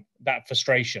feeling, that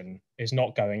frustration is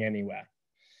not going anywhere.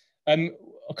 A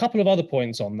couple of other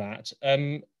points on that.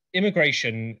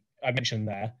 Immigration, I mentioned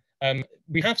there.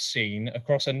 We have seen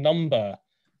across a number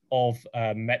of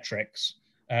metrics,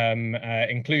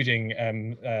 including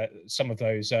some of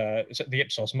those, the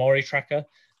Ipsos Mori tracker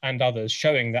and others,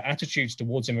 showing that attitudes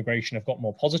towards immigration have got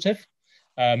more positive,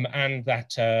 and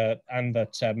that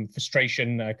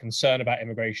frustration, concern about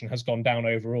immigration has gone down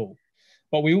overall.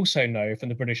 But we also know from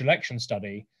the British election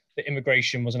study that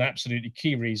immigration was an absolutely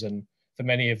key reason for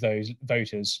many of those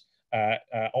voters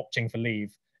opting for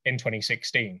Leave in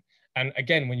 2016. And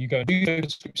again, when you go and do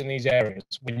focus groups in these areas,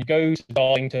 when you go to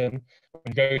Darlington, when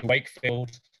you go to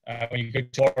Wakefield, when you go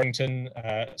to Warrington,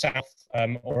 South,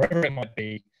 or wherever it might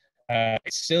be,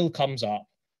 it still comes up,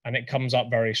 and it comes up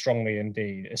very strongly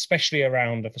indeed, especially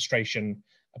around the frustration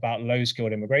about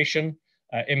low-skilled immigration,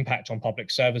 impact on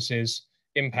public services,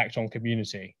 impact on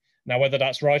community. Now, whether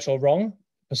that's right or wrong,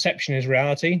 perception is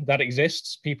reality. That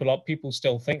exists. People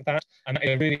still think that, and that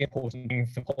is a really important thing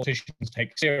for politicians to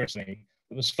take seriously.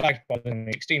 It was flagged by the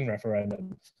 2016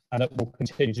 referendum, and it will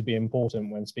continue to be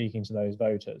important when speaking to those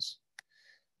voters.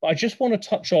 But I just want to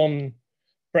touch on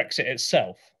Brexit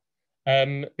itself,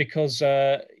 because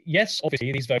yes,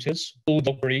 obviously these voters,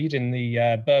 Bulldog Breed in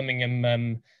the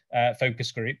Birmingham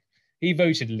focus group, he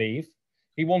voted Leave.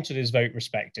 He wanted his vote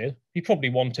respected. He probably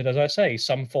wanted, as I say,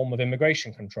 some form of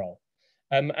immigration control.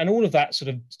 And all of that sort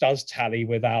of does tally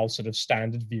with our sort of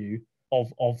standard view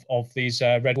of these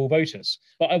Red Wall voters.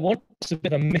 But I want a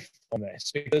bit of a myth on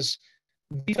this, because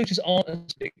these voters aren't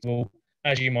as predictable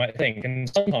as you might think. And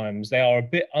sometimes they are a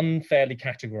bit unfairly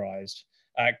characterized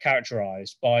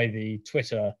by the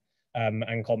Twitter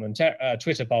and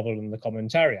Twitter bubble and the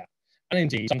commentariat, and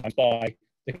indeed sometimes by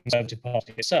the Conservative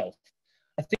Party itself.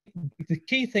 I think the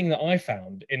key thing that I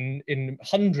found in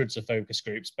hundreds of focus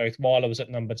groups, both while I was at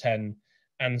Number 10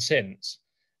 and since,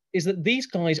 is that these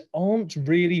guys aren't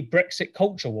really Brexit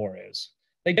culture warriors.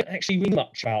 They don't actually read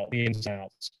much about the ins and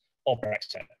outs of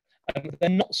Brexit. They're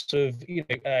not sort of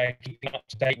keeping up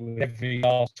to date with every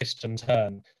last twist and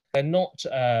turn. They're not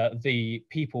the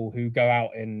people who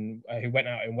went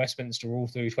out in Westminster all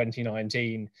through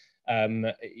 2019,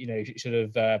 sort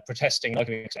of protesting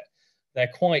Brexit.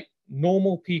 They're quite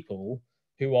normal people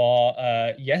who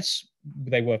are, yes,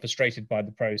 they were frustrated by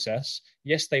the process.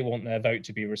 Yes, they want their vote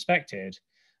to be respected,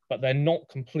 but they're not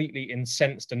completely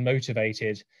incensed and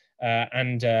motivated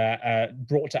and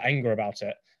brought to anger about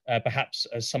it, perhaps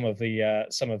as some of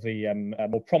the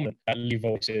more prominent Leave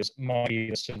voices might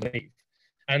lead us to believe.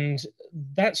 And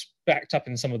that's backed up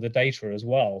in some of the data as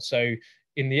well. So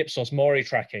in the Ipsos Mori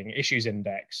tracking issues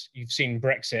index, you've seen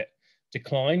Brexit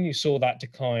decline. You saw that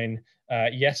decline,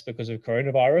 yes, because of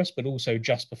coronavirus, but also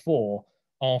just before,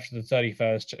 after the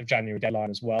 31st of January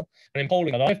deadline as well. And in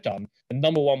polling that I've done, the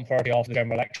number one priority after the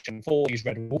general election for these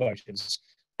Red Wall voters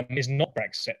is not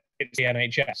Brexit, it's the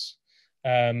NHS,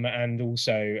 and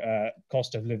also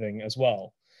cost of living as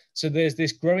well. So there's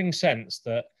this growing sense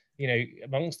that,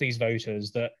 amongst these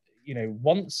voters that,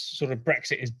 once sort of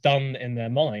Brexit is done in their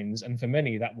minds, and for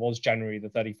many that was January the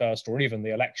 31st or even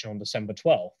the election on December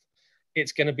 12th,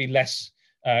 it's going to be less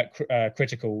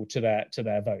critical to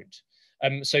their vote.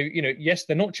 So, yes,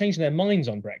 they're not changing their minds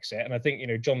on Brexit, and I think,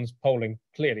 John's polling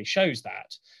clearly shows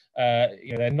that.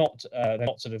 They're not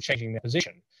sort of changing their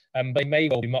position, but they may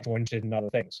well be much more interested in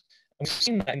other things. And we've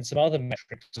seen that in some other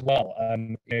metrics as well.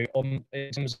 In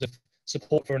terms of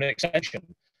support for an extension,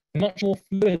 much more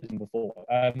fluid than before.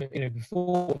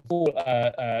 Before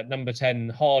Number 10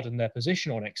 hardened their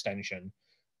position on extension,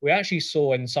 we actually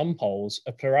saw in some polls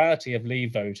a plurality of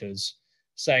Leave voters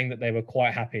saying that they were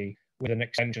quite happy with an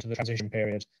extension to the transition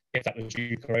period if that was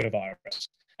due to coronavirus.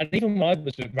 And even when I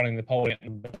was running the poll at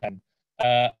Number 10,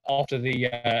 after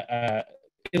the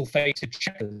ill-fated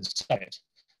Chequers summit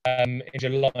in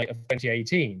July of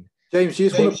 2018. James, you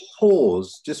just want to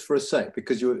pause just for a sec,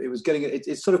 because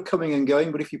it's sort of coming and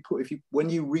going, but when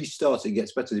you restart it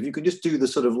gets better. If you could just do the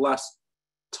sort of last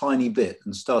tiny bit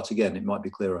and start again, it might be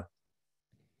clearer.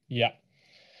 Yeah.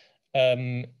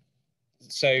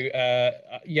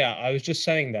 yeah, I was just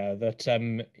saying there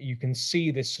that you can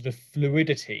see this sort of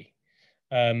fluidity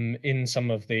in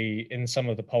some of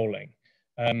the polling,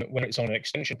 whether it's on an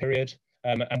extension period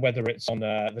and whether it's on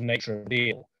the nature of the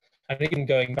deal. And even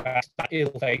going back to that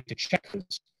ill-fated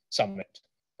Chequers summit,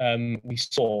 we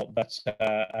saw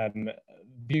that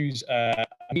views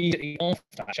immediately after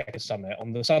that Chequers summit,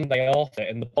 on the Sunday after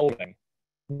in the polling,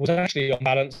 was actually on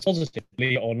balance positive,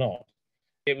 believe it or not.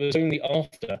 It was only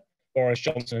after Boris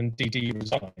Johnson and DD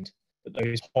resigned that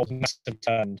those polls massively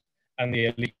turned and the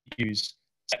elite views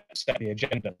set the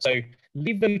agenda. So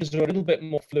Leave voters are a little bit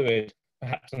more fluid,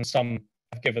 perhaps, than some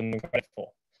have given them credit for.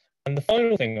 And the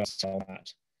final thing I'll say on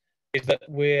that is that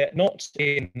we're not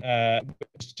in,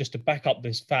 just to back up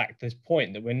this fact, this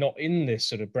point, that we're not in this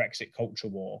sort of Brexit culture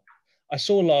war. I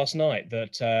saw last night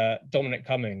that Dominic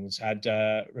Cummings had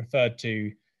referred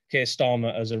to Keir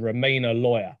Starmer as a Remainer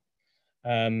lawyer.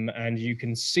 And you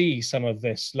can see some of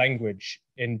this language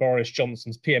in Boris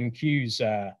Johnson's PMQ's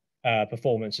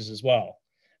performances as well.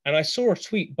 And I saw a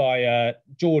tweet by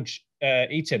George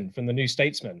Eaton from the New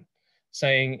Statesman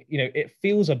saying, you know, it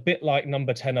feels a bit like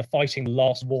Number 10 are fighting the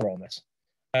last war on this.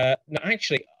 Now,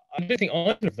 actually, I don't think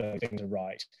either of those things are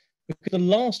right, because the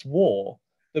last war,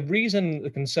 the reason the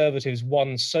Conservatives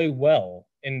won so well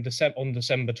on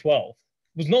December 12th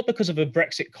was not because of a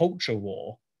Brexit culture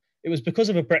war. It was because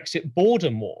of a Brexit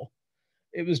boredom war.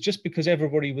 It was just because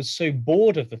everybody was so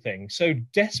bored of the thing, so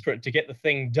desperate to get the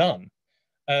thing done,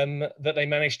 that they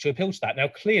managed to appeal to that. Now,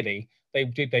 clearly, they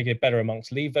did better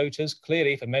amongst Leave voters.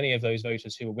 Clearly, for many of those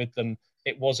voters who were with them,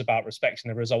 it was about respecting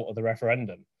the result of the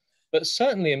referendum. But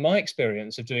certainly, in my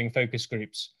experience of doing focus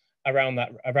groups around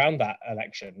that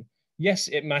election, yes,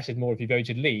 it mattered more if you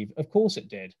voted Leave. Of course, it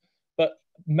did. But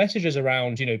messages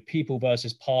around, you know, people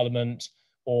versus Parliament,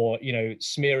 or, you know,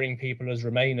 smearing people as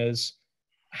Remainers,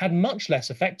 had much less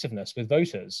effectiveness with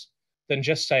voters than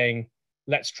just saying,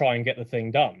 let's try and get the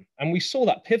thing done. And we saw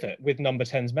that pivot with Number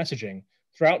 10's messaging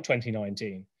throughout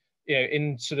 2019. You know,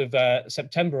 in sort of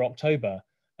September, October,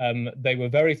 they were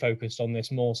very focused on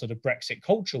this more sort of Brexit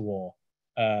culture war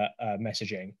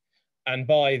messaging. And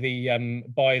by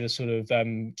the sort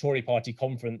of Tory party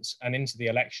conference and into the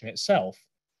election itself,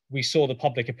 we saw the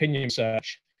public opinion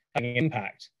research having an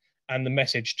impact, and the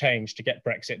message changed to get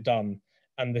Brexit done,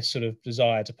 and this sort of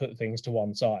desire to put things to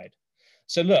one side.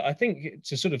 So look, I think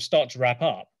to sort of start to wrap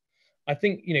up, I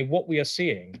think, you know, what we are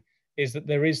seeing is that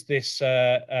there is this,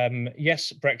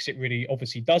 yes, Brexit really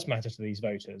obviously does matter to these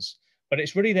voters, but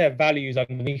it's really their values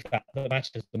underneath that that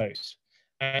matters the most.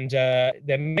 And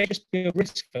there may just be a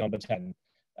risk for Number 10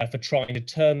 for trying to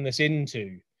turn this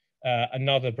into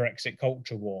another Brexit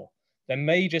culture war. There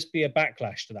may just be a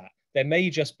backlash to that. There may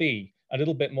just be a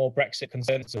little bit more Brexit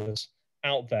consensus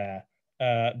out there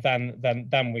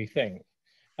than we think.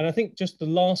 And I think just the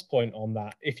last point on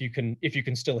that, if you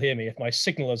can still hear me, if my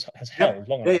signal has held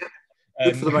long enough.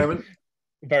 Good for the moment.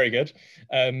 Very good.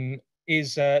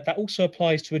 Is that also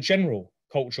applies to a general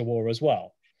culture war as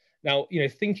well. Now, you know,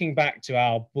 thinking back to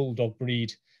our bulldog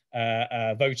breed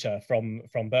voter from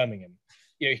Birmingham,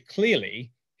 you know,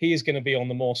 clearly he is going to be on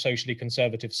the more socially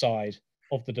conservative side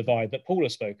of the divide that Paula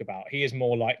spoke about. He is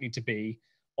more likely to be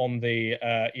on the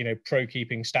you know, pro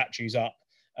keeping statues up,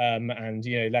 and,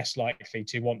 you know, less likely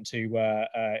to want to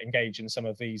engage in some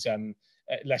of these,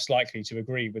 less likely to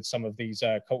agree with some of these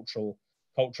cultural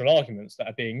arguments that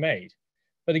are being made.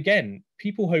 But again,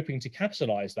 people hoping to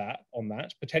capitalize on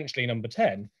that, potentially Number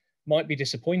 10, might be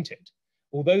disappointed.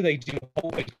 Although they do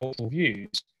hold those cultural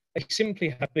views, they simply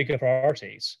have bigger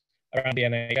priorities around the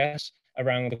NHS,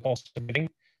 around the cost of living,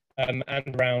 and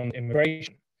around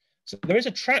immigration. So there is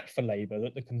a trap for Labour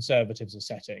that the Conservatives are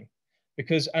setting,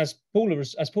 because as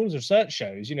Paula's research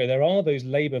shows, you know, there are those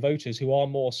Labour voters who are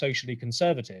more socially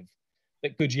conservative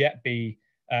that could yet be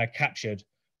captured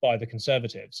by the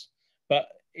Conservatives. But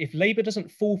if Labour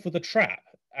doesn't fall for the trap,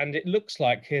 and it looks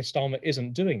like Keir Starmer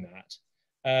isn't doing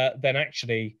that, then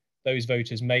actually those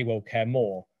voters may well care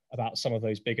more about some of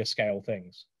those bigger scale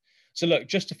things. So look,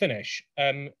 just to finish,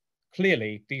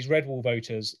 clearly these red wall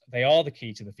voters, they are the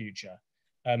key to the future.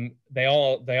 They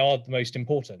are the most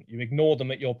important. You ignore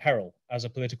them at your peril as a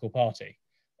political party.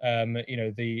 You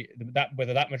know,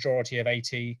 whether that majority of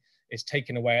 80 is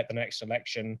taken away at the next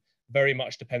election very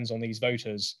much depends on these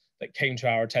voters that came to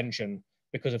our attention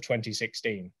because of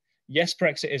 2016. Yes,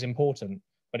 Brexit is important,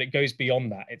 but it goes beyond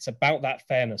that. It's about that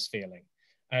fairness feeling.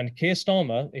 And Keir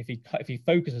Starmer, if he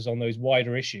focuses on those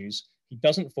wider issues, he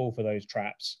doesn't fall for those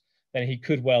traps, then he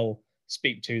could well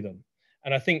speak to them.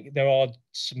 And I think there are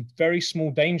some very small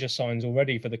danger signs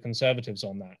already for the Conservatives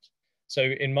on that. So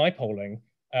in my polling,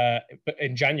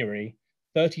 in January,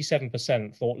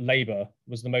 37% thought Labour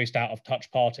was the most out of touch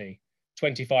party,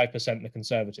 25% the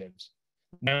Conservatives.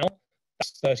 Now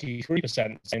that's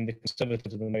 33% saying the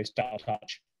Conservatives are the most out of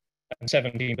touch and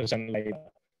 17% Labour.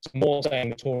 So more saying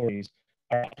the Tories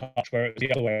are out of touch, where it was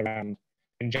the other way around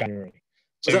in January.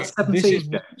 So that's 17, this is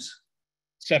James?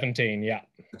 17, yeah.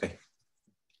 Okay.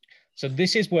 So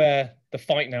this is where the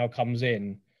fight now comes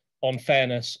in on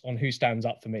fairness, on who stands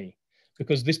up for me.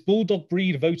 Because this bulldog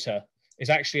breed voter is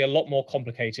actually a lot more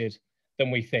complicated than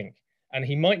we think. And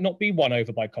he might not be won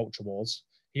over by culture wars.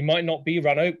 He might not be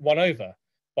won over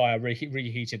by a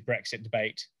reheated Brexit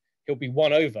debate. He'll be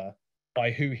won over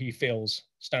by who he feels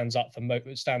stands up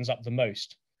the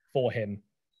most for him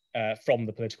from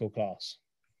the political class.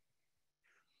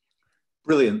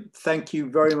 Brilliant. Thank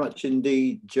you very much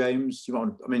indeed, James.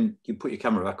 You put your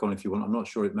camera back on if you want. I'm not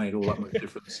sure it made all that much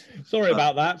difference. Sorry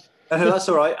about that. That's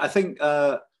all right. I think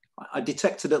I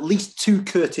detected at least 2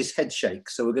 Curtis head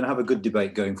shakes, so we're going to have a good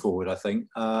debate going forward, I think.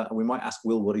 And we might ask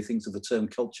Will what he thinks of the term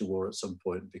culture war at some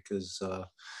point, because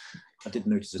I did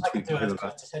notice a tweet. I can do a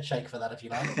Curtis head shake for that if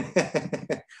you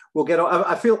like. We'll get on.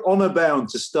 I feel honour bound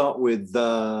to start with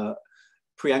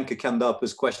Priyanka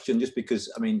Kandarpa's question, just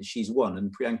because, I mean, she's won.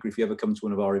 And Priyanka, if you ever come to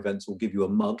one of our events, we'll give you a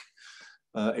mug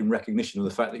in recognition of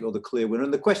the fact that you're the clear winner.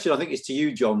 And the question, I think, is to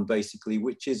you, John, basically,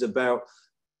 which is about,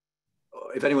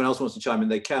 if anyone else wants to chime in,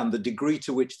 they can, the degree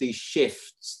to which these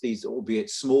shifts, these albeit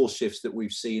small shifts that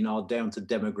we've seen, are down to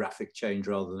demographic change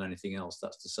rather than anything else.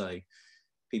 That's to say,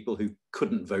 people who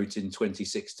couldn't vote in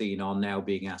 2016 are now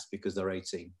being asked because they're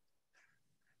 18.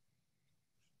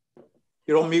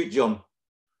 You're on mute, John.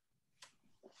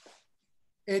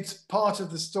 It's part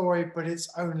of the story, but it's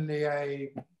only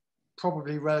a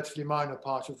probably relatively minor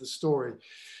part of the story.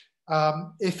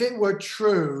 If it were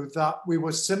true that we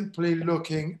were simply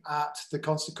looking at the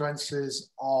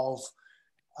consequences of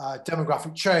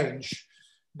demographic change,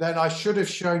 then I should have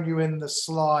shown you in the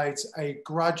slides a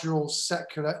gradual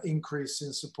secular increase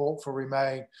in support for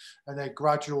Remain and a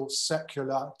gradual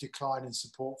secular decline in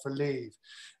support for Leave.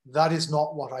 That is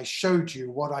not what I showed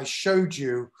you. What I showed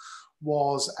you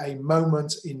was a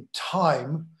moment in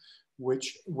time,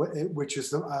 which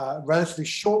is a relatively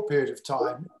short period of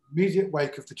time, immediate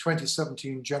wake of the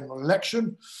 2017 general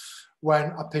election,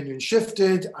 when opinion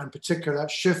shifted, and particularly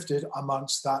shifted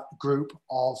amongst that group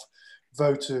of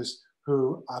voters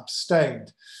who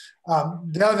abstained.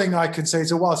 The other thing I can say,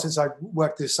 it's a while since I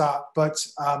worked this out, but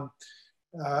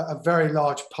a very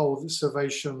large poll that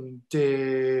Survation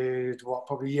did,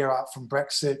 probably a year out from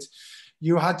Brexit,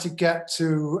 you had to get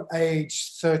to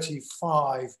age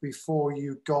 35 before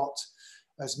you got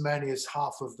as many as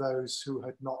half of those who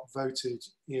had not voted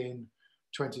in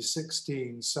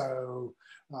 2016. So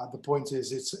the point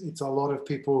is, it's a lot of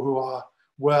people who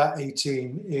were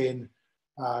 18 in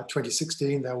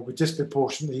 2016. There will be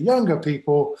disproportionately younger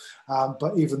people,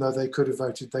 but even though they could have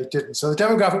voted, they didn't. So the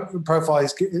demographic profile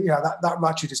is, that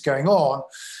ratchet is going on.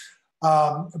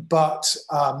 But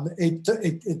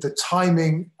the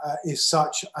timing is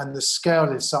such and the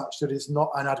scale is such that it's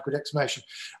not an adequate explanation.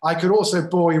 I could also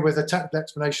bore you with a technical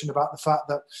explanation about the fact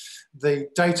that the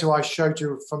data I showed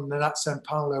you from the NatSem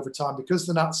panel over time, because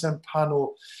the NatSem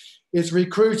panel is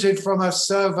recruited from a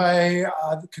survey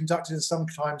conducted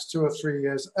sometimes 2 or 3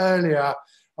 years earlier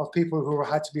of people who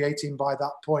had to be 18 by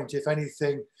that point. If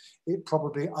anything, it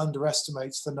probably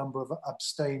underestimates the number of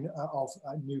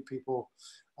new people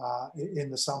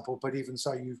in the sample, but even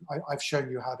so, I've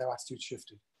shown you how their attitude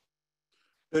shifted.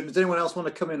 Does anyone else want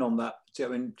to come in on that? I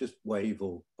mean, just wave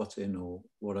or butt in or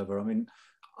whatever. I mean,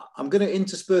 I'm going to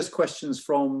intersperse questions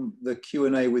from the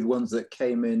Q&A with ones that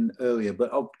came in earlier,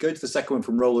 but I'll go to the second one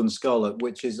from Roland Scarlett,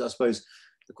 which is, I suppose,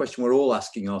 the question we're all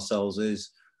asking ourselves is,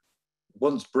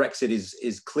 once Brexit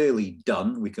is clearly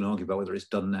done, we can argue about whether it's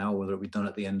done now, whether it'll be done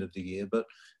at the end of the year, but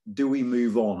do we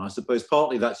move on? I suppose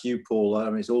partly that's you, Paul. I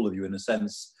mean, it's all of you in a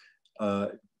sense.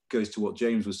 Goes to what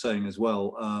James was saying as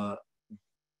well.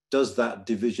 Does that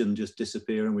division just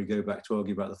disappear and we go back to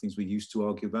argue about the things we used to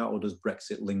argue about, or does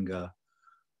Brexit linger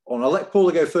on? I'll let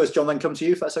Paula go first, John, then come to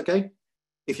you, if that's okay,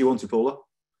 if you want to, Paula.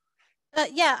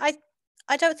 Yeah,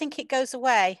 I don't think it goes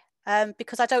away.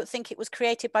 Because I don't think it was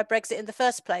created by Brexit in the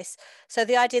first place. So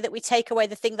the idea that we take away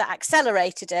the thing that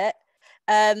accelerated it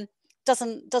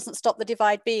doesn't stop the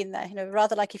divide being there.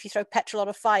 Rather like if you throw petrol on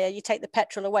a fire, you take the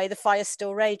petrol away, the fire's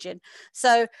still raging.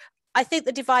 So I think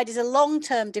the divide is a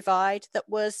long-term divide that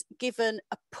was given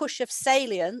a push of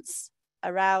salience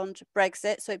around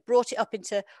Brexit. So it brought it up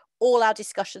into all our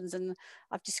discussions, and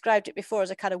I've described it before as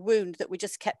a kind of wound that we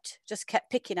just kept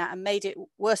picking at and made it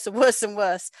worse and worse and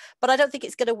worse. But I don't think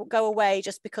it's going to go away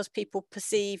just because people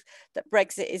perceive that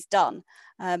Brexit is done.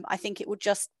 I think it would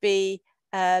just be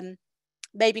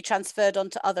maybe transferred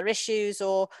onto other issues,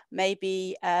 or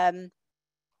maybe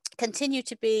continue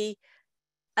to be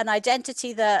an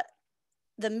identity that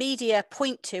the media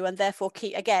point to, and therefore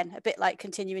keep, again, a bit like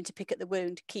continuing to pick at the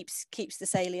wound, keeps the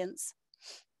salience.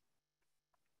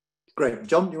 Great.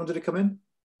 John, you wanted to come in?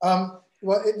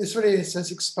 Well, this really, in a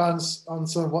sense, expands on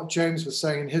some of what James was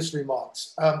saying in his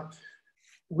remarks.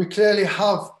 We clearly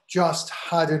have just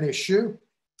had an issue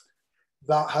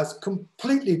that has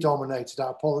completely dominated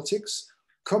our politics,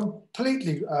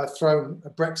 completely thrown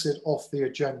Brexit off the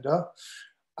agenda,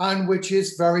 and which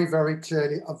is very, very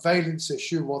clearly a valence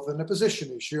issue rather than a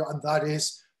position issue, and that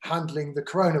is handling the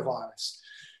coronavirus.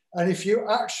 And if you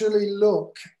actually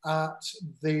look at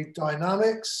the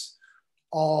dynamics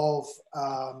of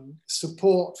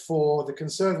support for the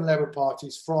Conservative and Labour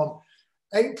parties from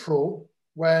April,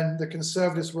 when the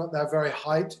Conservatives were at their very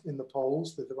height in the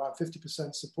polls with around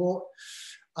 50% support,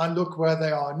 and look where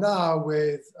they are now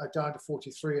with down to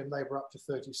 43 and Labour up to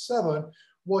 37,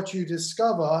 what you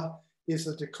discover is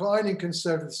the decline in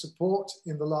Conservative support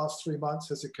in the last 3 months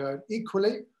has occurred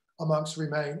equally amongst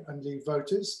Remain and Leave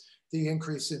voters. The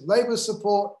increase in Labour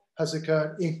support has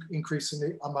occurred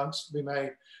increasingly amongst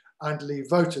Remain and Leave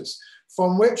voters,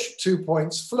 from which 2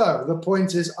 points flow. The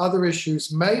point is other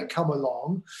issues may come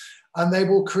along and they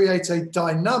will create a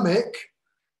dynamic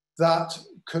that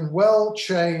can well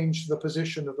change the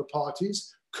position of the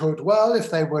parties, could well, if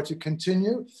they were to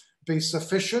continue, be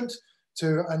sufficient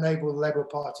to enable the Labour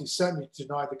Party certainly to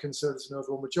deny the Conservatives an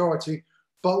overall majority,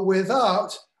 but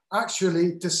without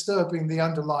actually disturbing the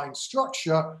underlying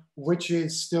structure, which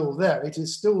is still there. It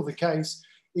is still the case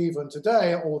even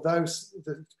today, although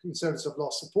the Conservatives have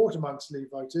lost support amongst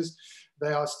Leave voters,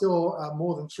 they are still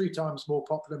more than 3 times more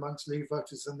popular amongst Leave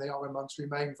voters than they are amongst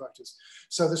Remain voters.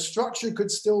 So the structure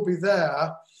could still be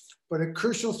there, but a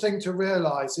crucial thing to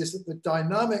realise is that the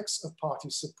dynamics of party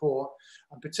support,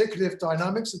 and particularly if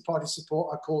dynamics of party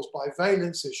support are caused by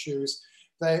valence issues,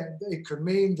 it could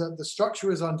mean that the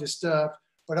structure is undisturbed,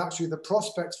 but actually the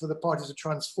prospects for the party to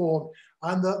transform,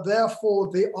 and that therefore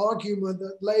the argument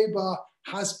that Labour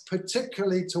has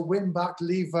particularly to win back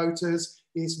Leave voters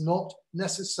is not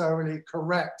necessarily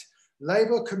correct.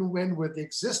 Labour can win with the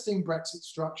existing Brexit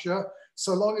structure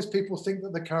so long as people think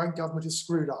that the current government is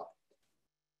screwed up.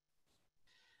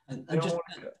 And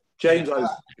James,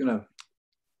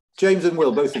 James and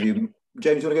Will, both of you.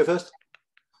 James, you want to go first?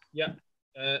 Yeah,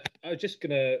 I just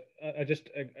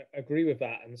agree with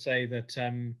that and say that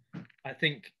I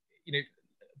think,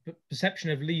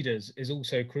 perception of leaders is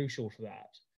also crucial for that.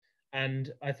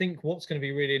 And I think what's going to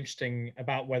be really interesting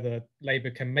about whether Labour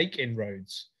can make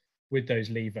inroads with those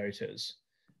Leave voters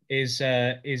is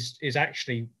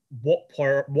actually what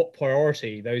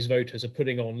priority those voters are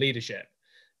putting on leadership.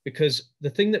 Because the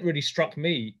thing that really struck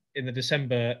me in the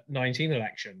December 19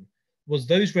 election was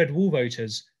those Red Wall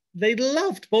voters, they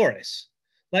loved Boris.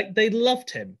 Like, they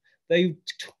loved him. They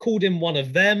called him one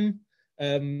of them.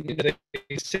 They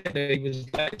said that he was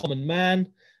a common man.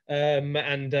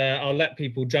 And I'll let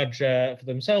people judge for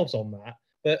themselves on that.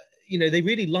 But, they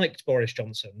really liked Boris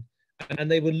Johnson, and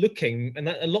they were looking, and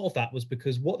a lot of that was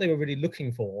because what they were really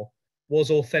looking for was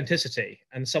authenticity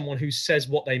and someone who says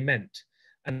what they meant,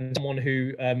 and someone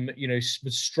who,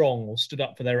 was strong or stood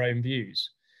up for their own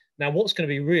views. Now, what's going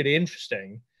to be really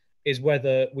interesting is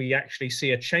whether we actually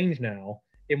see a change now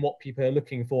in what people are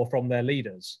looking for from their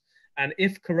leaders. And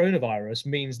if coronavirus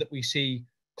means that we see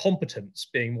competence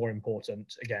being more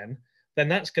important again, then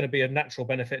that's going to be a natural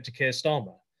benefit to Keir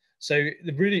Starmer. So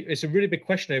it's a really big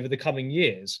question over the coming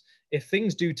years. If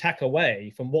things do tack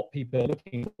away from what people are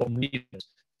looking for from leaders,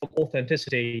 from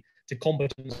authenticity to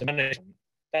competence and management,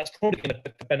 that's probably going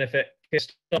to benefit Keir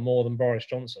Starmer more than Boris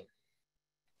Johnson.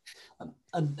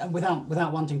 And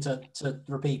without wanting to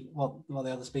repeat what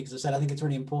the other speakers have said, I think it's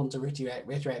really important to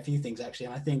reiterate a few things, actually.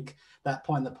 And I think that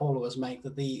point that Paula was making,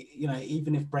 that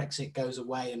even if Brexit goes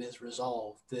away and is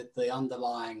resolved, the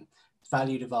underlying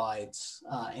value divides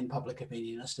in public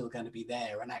opinion are still going to be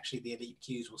there, and actually the elite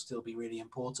cues will still be really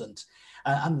important.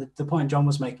 And the point John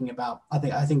was making about, I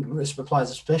think this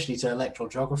applies especially to electoral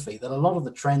geography, that a lot of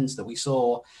the trends that we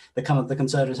saw, the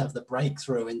Conservatives have the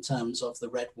breakthrough in terms of the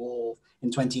Red Wall in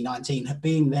 2019 have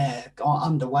been there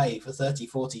underway for 30,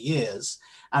 40 years,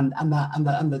 and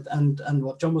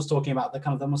what John was talking about,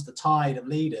 almost the tide of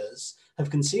leaders have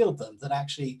concealed them, that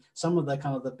actually some of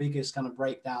the biggest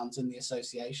breakdowns in the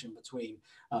association between,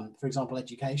 for example,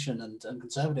 education and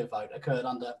Conservative vote occurred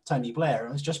under Tony Blair.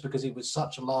 And it's just because it was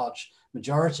such a large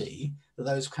majority that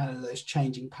those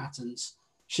changing patterns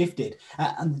shifted.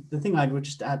 And the thing I would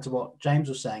just add to what James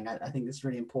was saying, I think it's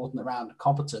really important around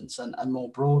competence and more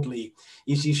broadly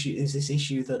is this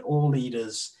issue that all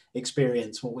leaders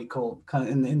experience, what we call kind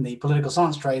of in the political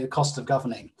science trade, the cost of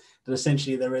governing. That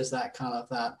essentially there is that kind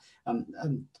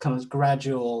of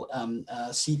gradual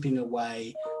seeping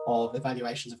away of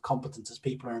evaluations of competence as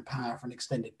people are in power for an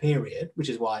extended period, which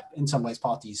is why in some ways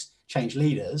parties change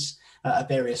leaders at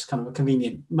various kind of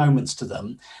convenient moments to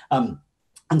them. And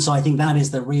so I think that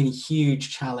is the really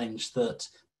huge challenge that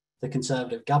the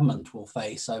Conservative government will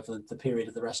face over the period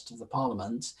of the rest of the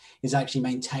Parliament, is actually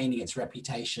maintaining its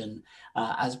reputation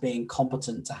as being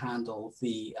competent to handle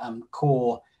the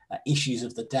core issues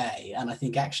of the day. And I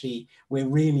think actually we're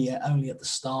really only at the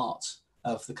start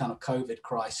of the kind of COVID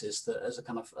crisis, that as a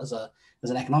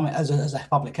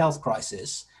public health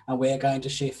crisis, and we're going to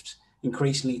shift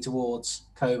increasingly towards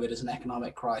COVID as an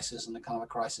economic crisis and a kind of a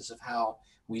crisis of how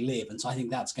we live. And so I think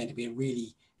that's going to be a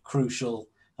really crucial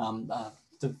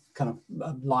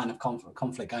line of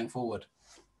conflict going forward.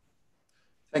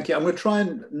 Thank you. I'm going to try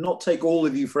and not take all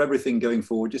of you for everything going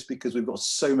forward, just because we've got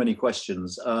so many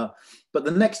questions. But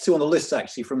the next two on the list,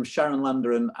 actually, from Sharon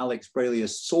Lander and Alex Braley, are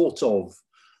sort of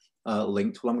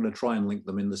linked. Well, I'm going to try and link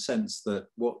them in the sense that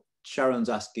what Sharon's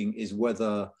asking is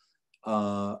whether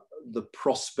the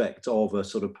prospect of a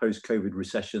sort of post-COVID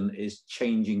recession is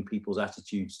changing people's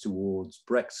attitudes towards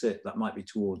Brexit. That might be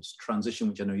towards transition,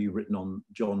 which I know you've written on,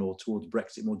 John, or towards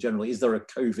Brexit more generally. Is there a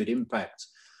COVID impact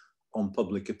on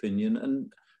public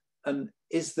opinion? And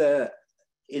is there,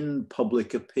 in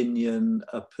public opinion,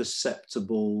 a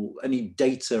perceptible, any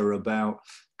data about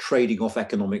trading off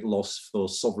economic loss for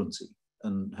sovereignty?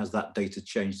 And has that data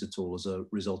changed at all as a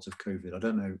result of COVID? I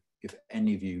don't know if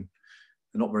any of you,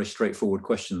 they're not very straightforward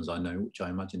questions, I know, which I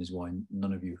imagine is why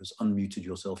none of you has unmuted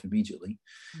yourself immediately.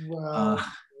 Well,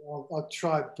 I'll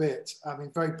try a bit. I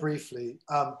mean, very briefly,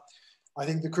 I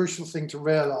think the crucial thing to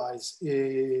realise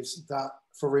is that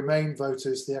for Remain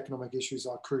voters, the economic issues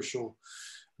are crucial.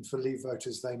 And for Leave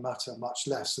voters, they matter much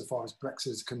less so far as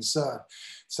Brexit is concerned.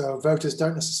 So voters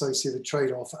don't necessarily see the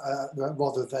trade-off,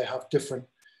 rather they have different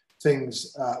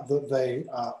things that they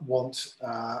want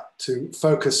to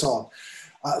focus on.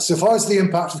 So far as the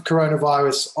impact of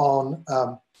coronavirus on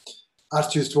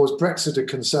attitudes towards Brexit are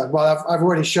concerned, well, I've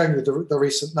already shown you the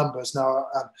recent numbers. Now,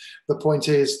 the point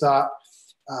is that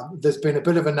there's been a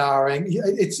bit of a narrowing.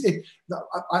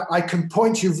 I can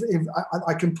point you.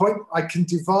 I can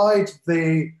divide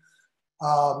the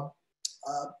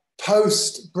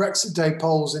post-Brexit Day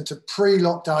polls into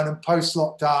pre-lockdown and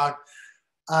post-lockdown.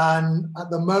 And at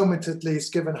the moment, at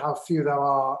least, given how few there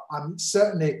are,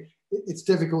 certainly it's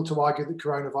difficult to argue that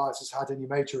coronavirus has had any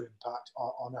major impact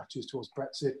on attitudes towards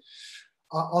Brexit.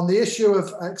 On the issue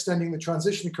of extending the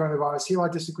transition to coronavirus, here I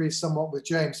disagree somewhat with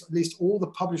James. At least all the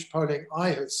published polling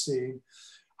I have seen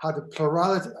had a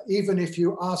plurality. Even if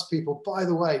you ask people, by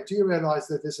the way, do you realise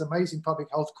that this amazing public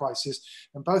health crisis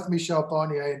and both Michel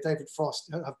Barnier and David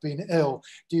Frost have been ill?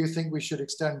 Do you think we should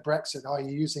extend Brexit? Are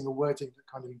you using a wording that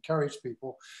kind of encouraged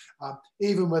people?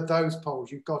 Even with those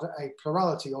polls, you've got a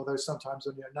plurality, although sometimes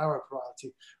only a narrow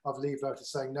plurality of Leave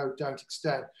voters saying, no, don't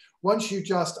extend. Once you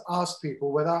just ask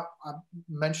people, without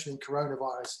mentioning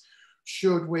coronavirus,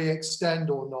 should we extend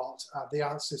or not? The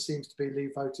answer seems to be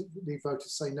Leave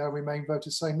voters say no, Remain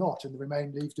voters say not, and the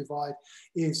Remain-Leave divide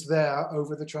is there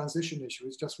over the transition issue.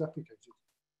 It's just replicated.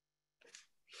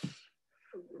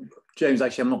 James,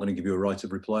 actually, I'm not going to give you a right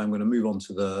of reply. I'm going to move on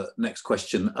to the next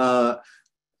question.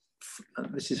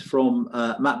 This is from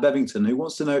Matt Bevington, who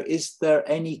wants to know, is there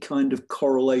any kind of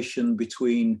correlation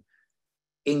between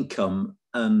income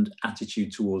and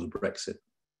attitude towards Brexit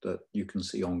that you can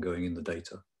see ongoing in the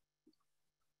data?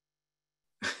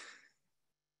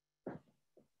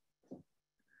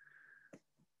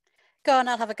 Go on,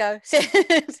 I'll have a go.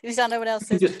 Is that no one else?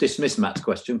 You can just dismiss Matt's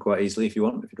question quite easily if you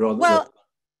want, if you'd rather. Well,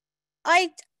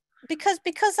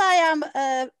 because I am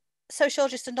a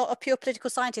sociologist and not a pure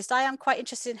political scientist, I am quite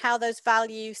interested in how those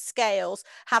value scales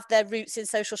have their roots in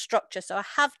social structure. So I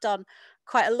have done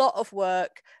quite a lot of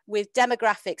work with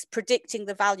demographics predicting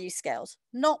the value scales,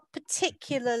 not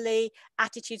particularly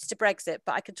attitudes to Brexit,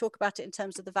 but I can talk about it in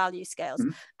terms of the value scales.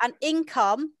 Mm-hmm. And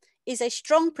income is a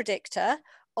strong predictor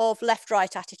of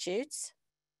left-right attitudes.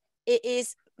 It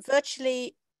is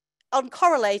virtually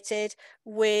uncorrelated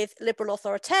with liberal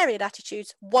authoritarian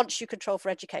attitudes once you control for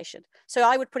education. So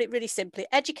I would put it really simply,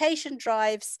 education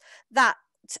drives that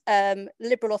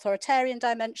liberal authoritarian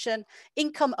dimension,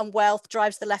 income and wealth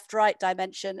drives the left-right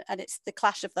dimension, and it's the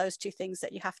clash of those two things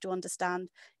that you have to understand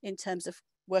in terms of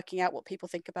working out what people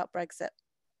think about Brexit.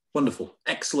 Wonderful.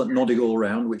 Excellent nodding all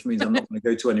around, which means I'm not going to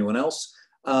go to anyone else.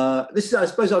 This is, I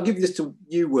suppose, I'll give this to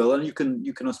you, Will, and you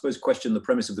can, I suppose, question the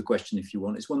premise of the question if you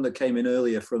want. It's one that came in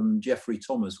earlier from Jeffrey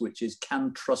Thomas, which is,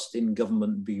 can trust in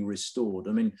government be restored?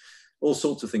 I mean, all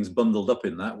sorts of things bundled up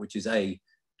in that, which is A,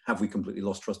 have we completely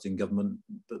lost trust in government?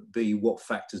 But B, what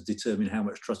factors determine how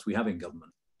much trust we have in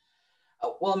government?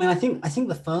 Well, I mean, I think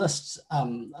the first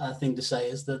thing to say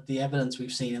is that the evidence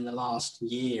we've seen in the last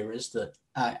year is that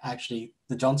actually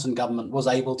the Johnson government was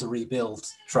able to rebuild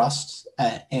trust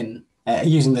in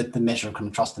using the measure of kind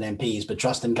of trust in MPs, but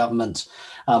trust in government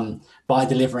by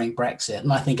delivering Brexit.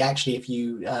 And I think actually, if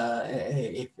you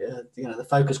know, the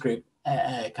focus group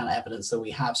kind of evidence that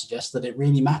we have suggests that it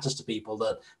really matters to people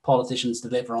that politicians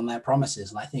deliver on their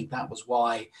promises. And I think that was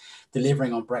why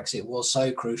delivering on Brexit was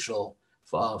so crucial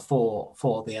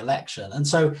for the election. And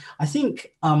so I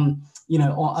think, you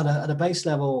know, at a base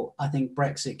level, I think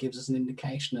Brexit gives us an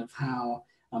indication of how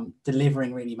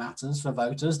delivering really matters for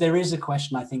voters. There is a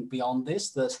question, I think, beyond this,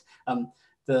 that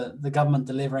the government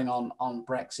delivering on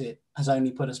Brexit has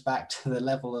only put us back to the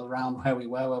level around where we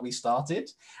were, where we started.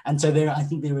 And so I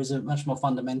think there is a much more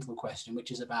fundamental question,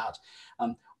 which is about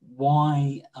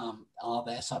why are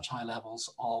there such high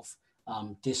levels of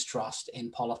distrust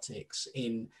in politics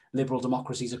in liberal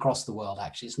democracies across the world.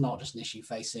 Actually, it's not just an issue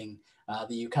facing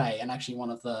the UK. And actually, one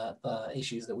of the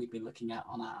issues that we've been looking at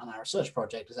on our research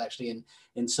project is actually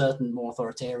in certain more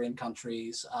authoritarian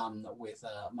countries with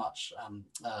much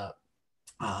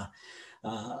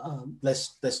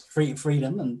less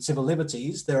freedom and civil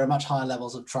liberties, there are much higher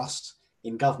levels of trust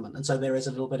in government. And so there is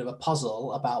a little bit of a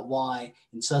puzzle about why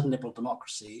in certain liberal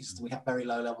democracies we have very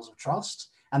low levels of trust.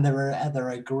 And there are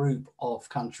a group of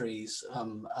countries,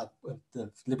 the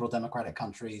liberal democratic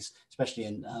countries, especially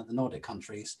in the Nordic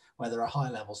countries, where there are high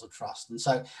levels of trust. And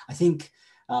so I think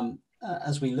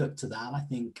as we look to that, I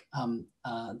think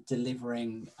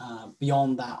delivering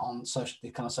beyond that on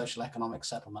the kind of social economic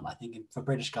settlement, I think for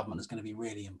British government is going to be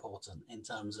really important in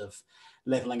terms of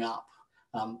levelling up.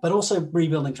 But also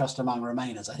rebuilding trust among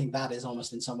Remainers. I think that is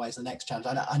almost in some ways the next challenge.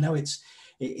 I know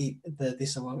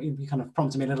you kind of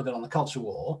prompted me a little bit on the culture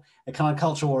war. The kind of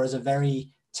culture war is a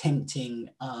very tempting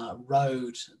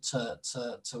road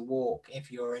to walk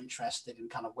if you're interested in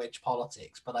kind of wedge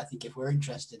politics. But I think if we're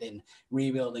interested in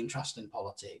rebuilding trust in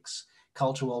politics,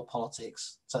 culture war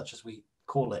politics, such as we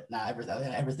call it now,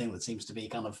 everything that seems to be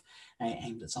kind of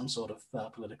aimed at some sort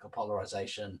of political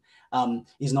polarization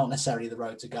is not necessarily the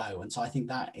road to go. And so I think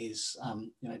that is,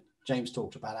 you know, James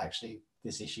talked about actually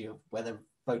this issue of whether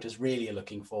voters really are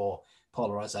looking for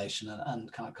polarization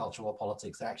and kind of cultural war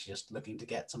politics. They're actually just looking to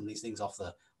get some of these things off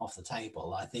the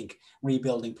table. I think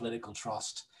rebuilding political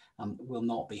trust will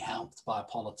not be helped by a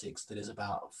politics that is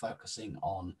about focusing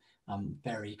on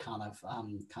very kind of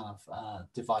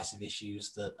divisive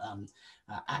issues that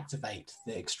activate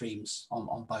the extremes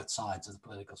on both sides of the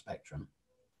political spectrum.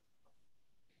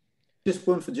 Just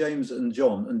one for James and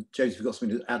John, and James, if you've got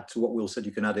something to add to what Will said,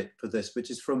 you can add it for this,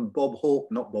 which is from Bob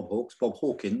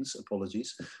Hawkins,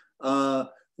 apologies,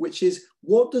 which is,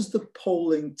 what does the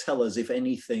polling tell us, if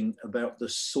anything, about the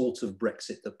sort of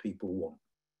Brexit that people want?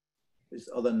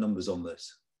 Are there numbers on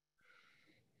this?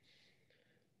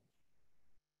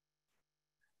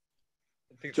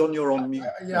 John, you're on mute.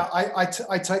 Yeah, I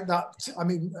take that. I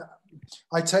mean,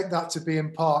 I take that to be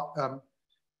in part,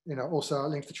 you know, also a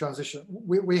link to transition.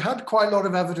 We had quite a lot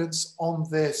of evidence on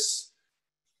this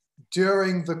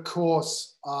during the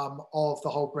course of the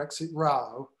whole Brexit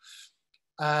row,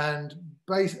 and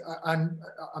I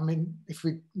mean, if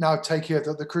we now take here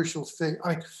the crucial thing, I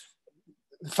mean,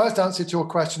 the first answer to your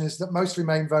question is that most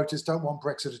Remain voters don't want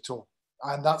Brexit at all.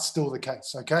 And that's still the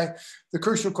case, okay? The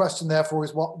crucial question, therefore,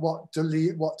 is what did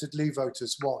Leave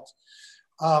voters want?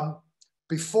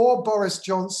 Before Boris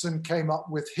Johnson came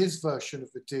up with his version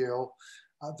of the deal,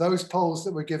 those polls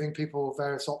that were giving people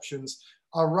various options,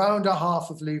 around a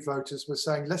half of Leave voters were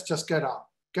saying, let's just get out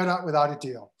without a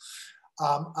deal.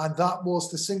 And that was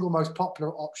the single most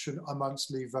popular option amongst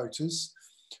Leave voters.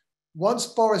 Once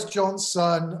Boris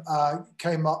Johnson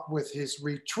came up with his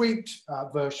retweaked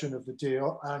version of the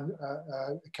deal and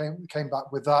came back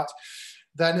with that,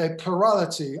 then a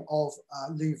plurality of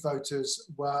Leave voters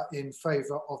were in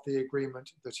favour of the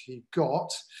agreement that he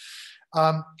got.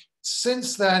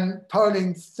 Since then,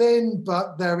 polling thin,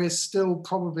 but there is still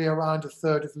probably around a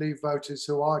third of Leave voters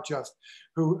who are just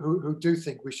who do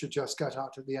think we should just get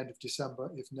out at the end of December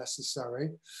if necessary.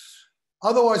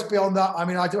 Otherwise, beyond that, I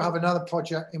mean, I do have another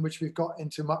project in which we've got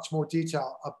into much more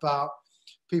detail about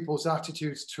people's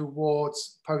attitudes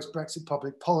towards post-Brexit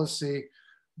public policy.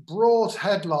 Broad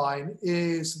headline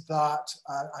is that,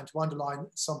 and to underline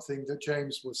something that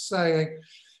James was saying,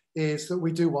 is that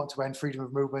we do want to end freedom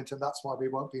of movement, and that's why we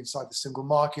won't be inside the single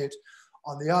market.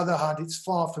 On the other hand, it's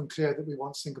far from clear that we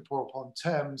want Singapore upon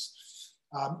Thames,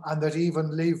 and that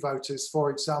even Leave voters, for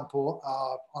example,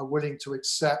 are willing to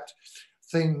accept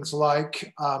things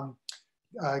like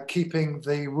keeping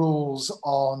the rules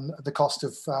on the cost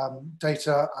of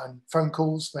data and phone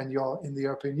calls when you're in the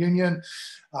European Union,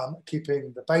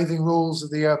 keeping the bathing rules of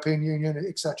the European Union,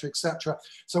 etc., etc.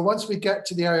 So once we get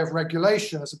to the area of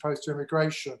regulation as opposed to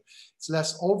immigration, it's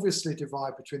less obviously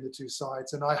divided between the two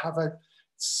sides. And I have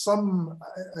some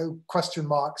question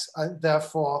marks,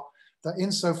 therefore, that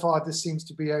insofar this seems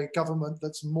to be a government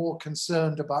that's more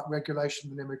concerned about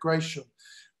regulation than immigration,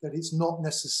 that it's not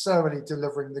necessarily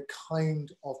delivering the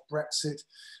kind of Brexit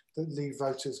that Leave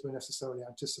voters were necessarily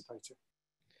anticipating.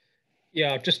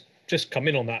 Yeah, I've just come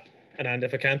in on that, Anand,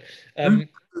 if I can,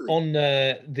 on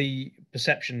the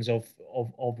perceptions of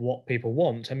what people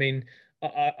want. I mean,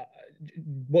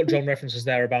 what John references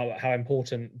there about how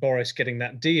important Boris getting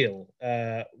that deal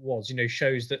was, you know,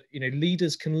 shows that, you know,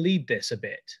 leaders can lead this a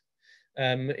bit.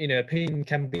 You know, opinion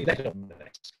can be led on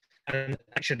this, and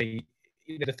actually,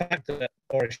 you know, the fact that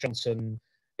Boris Johnson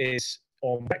is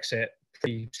on Brexit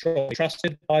pretty strongly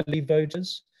trusted by Leave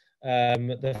voters,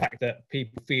 the fact that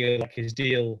people feel like his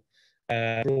deal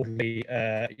broadly,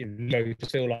 you know, voters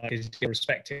feel like his deal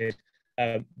respected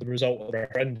the result of the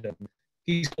referendum.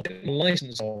 He's got a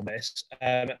license on this,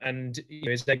 and, you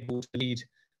know, is able to lead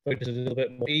voters a little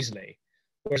bit more easily.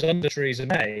 Whereas under Theresa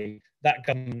May, that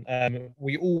government,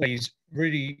 we always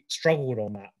really struggled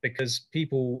on that because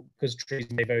Theresa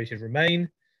May voted Remain.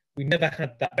 We never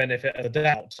had that benefit of the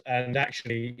doubt, and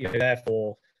actually, you know,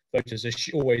 therefore, voters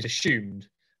always assumed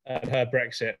her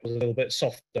Brexit was a little bit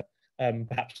softer,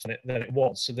 perhaps than it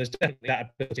was. So there's definitely that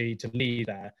ability to lead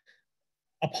there.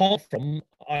 Apart from,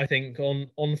 I think,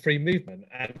 on free movement,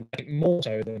 and I think more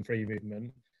so than free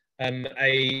movement, an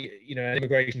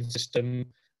immigration system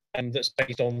that's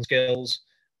based on skills,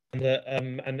 and that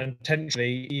and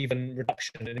potentially even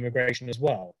reduction in immigration as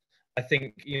well. I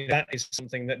think, you know, that is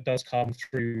something that does come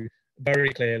through very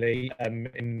clearly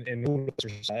in all of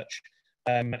this research,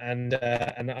 and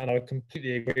I would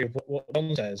completely agree with what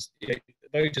John says. You know,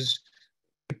 voters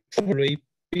could probably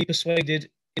be persuaded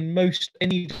in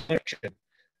any direction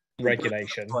on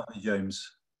regulation. James.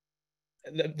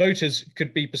 Voters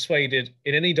could be persuaded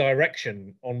in any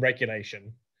direction on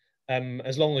regulation,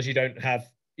 as long as you don't have,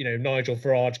 you know, Nigel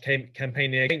Farage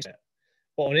campaigning against it.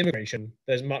 But on immigration,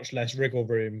 there's much less wriggle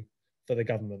room for the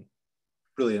government.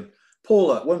 Brilliant.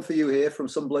 Paula, one for you here from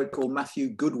some bloke called Matthew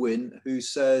Goodwin, who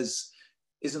says,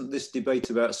 isn't this debate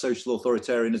about social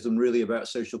authoritarianism really about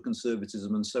social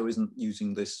conservatism, and so isn't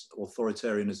using this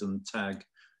authoritarianism tag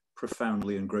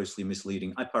profoundly and grossly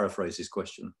misleading? I paraphrase his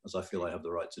question, as I feel I have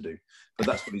the right to do, but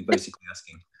that's what he's basically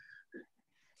asking.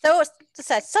 So,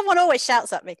 someone always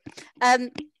shouts at me.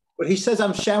 But he says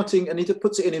I'm shouting, and he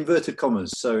puts it in inverted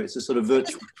commas, so it's a sort of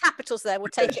virtual. Capitals there, we'll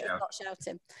take it as not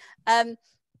shouting.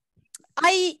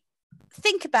 I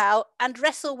think about and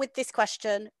wrestle with this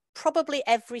question probably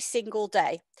every single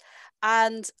day,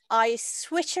 and I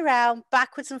switch around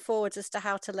backwards and forwards as to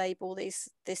how to label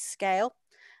this scale,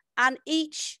 and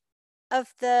each of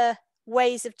the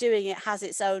ways of doing it has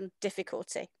its own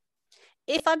difficulty.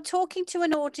 If I'm talking to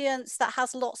an audience that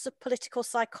has lots of political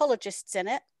psychologists in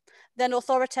it, then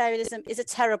authoritarianism is a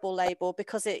terrible label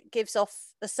because it gives off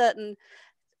a certain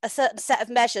set of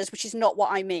measures, which is not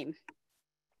what I mean.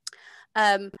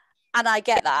 And I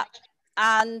get that.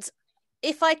 And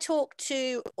if I talk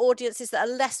to audiences that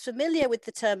are less familiar with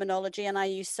the terminology and I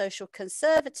use social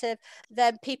conservative,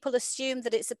 then people assume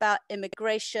that it's about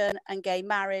immigration and gay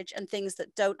marriage and things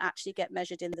that don't actually get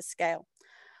measured in the scale.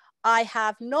 I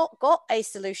have not got a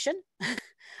solution.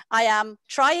 I am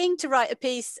trying to write a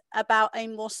piece about a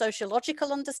more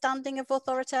sociological understanding of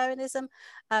authoritarianism,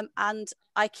 and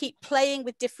I keep playing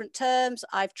with different terms.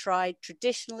 I've tried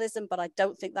traditionalism, but I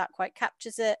don't think that quite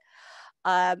captures it.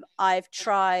 I've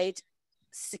tried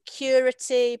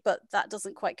security, but that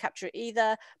doesn't quite capture it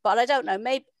either. But I don't know,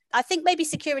 I think maybe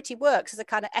security works as a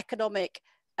kind of economic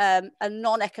and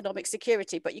non-economic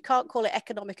security, but you can't call it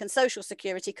economic and social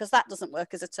security because that doesn't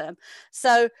work as a term.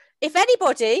 So if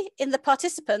anybody in the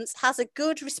participants has a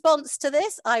good response to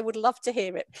this, I would love to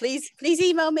hear it. Please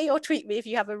email me or tweet me if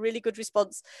you have a really good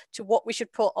response to what we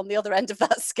should put on the other end of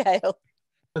that scale.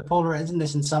 But Paula, isn't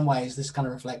this in some ways, this kind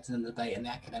of reflected in the debate in the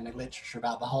academic literature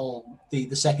about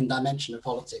the second dimension of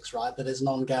politics, right? That there's an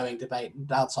ongoing debate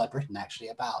outside Britain actually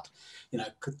about, you know,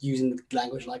 using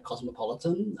language like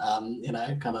cosmopolitan, you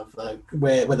know, kind of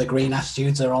where the green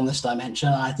attitudes are on this dimension.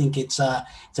 And I think it's a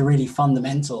really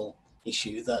fundamental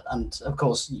issue that, and of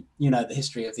course, you know, the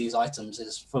history of these items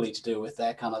is fully to do with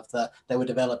their kind of they were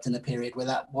developed in a period where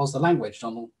that was the language.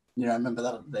 Donald, you know, I remember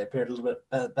that period a little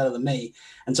bit better than me.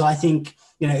 And so I think,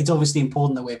 you know, it's obviously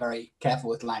important that we're very careful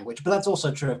with language, but that's also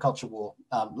true of culture war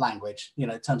language. You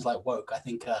know, terms like woke, I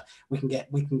think we can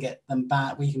get them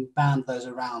banned. We can ban those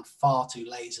around far too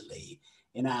lazily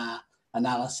in our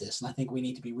analysis. And I think we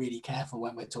need to be really careful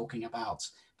when we're talking about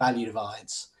value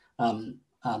divides.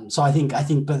 So I think,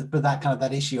 but that kind of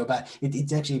that issue about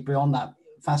it's actually beyond that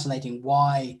fascinating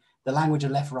why the language of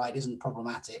left right isn't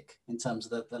problematic in terms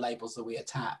of the labels that we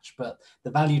attach, but the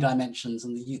value dimensions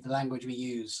and the language we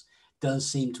use does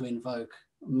seem to invoke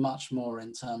much more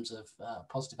in terms of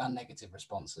positive and negative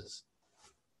responses.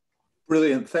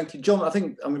 Brilliant, thank you, John. I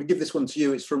think I'm going to give this one to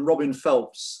you. It's from Robin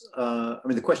Phelps. I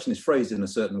mean, the question is phrased in a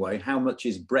certain way. How much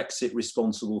is Brexit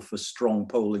responsible for strong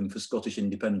polling for Scottish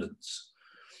independence?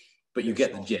 But you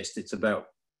get the gist. It's about...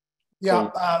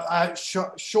 Yeah,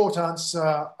 short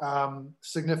answer,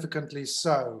 significantly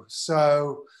so.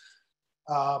 So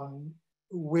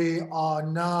we are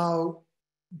now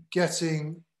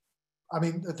getting, I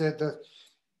mean,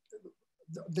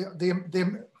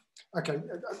 okay,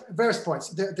 various points.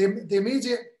 The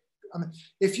immediate, I mean,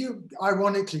 if you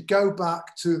ironically go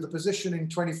back to the position in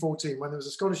 2014 when there was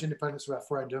a Scottish independence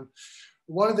referendum,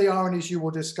 one of the ironies you will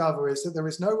discover is that there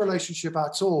is no relationship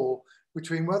at all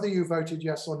between whether you voted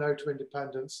yes or no to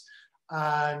independence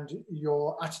and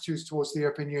your attitudes towards the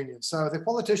European Union. So the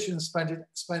politicians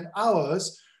spent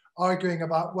hours arguing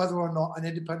about whether or not an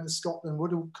independent Scotland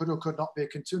could or could not be a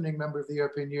continuing member of the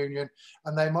European Union,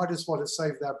 and they might as well have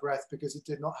saved their breath because it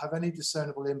did not have any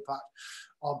discernible impact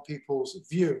on people's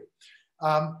view.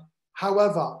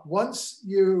 However, once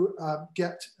you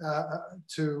get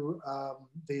to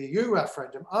the EU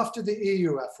referendum, after the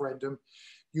EU referendum,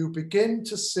 you begin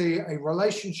to see a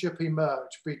relationship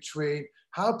emerge between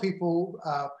how people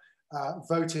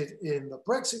voted in the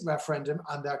Brexit referendum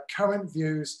and their current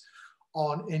views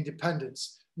on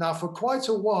independence. Now, for quite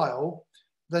a while,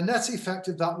 the net effect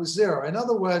of that was zero. In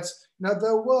other words, now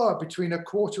there were between a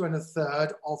quarter and a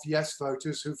third of yes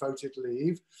voters who voted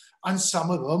leave, and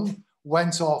some of them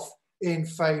went off in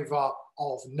favour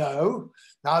of no.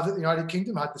 Now that the United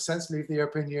Kingdom had the sense to leave the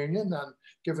European Union, and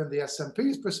given the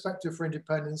SNP's perspective for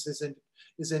independence is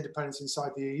independence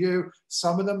inside the EU,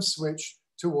 some of them switched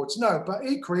towards no. But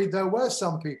equally, there were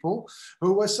some people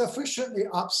who were sufficiently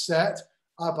upset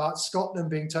about Scotland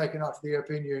being taken out of the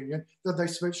European Union that they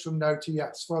switched from no to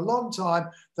yes. For a long time,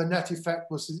 the net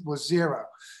effect was zero.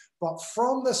 But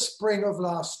from the spring of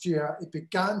last year, it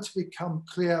began to become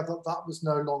clear that that was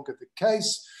no longer the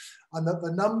case, and that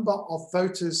the number of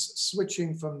voters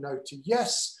switching from no to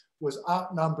yes was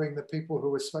outnumbering the people who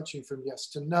were switching from yes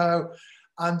to no.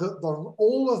 And that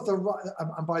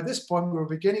and by this point, we were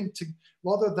beginning to,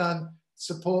 rather than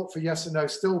support for yes and no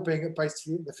still being at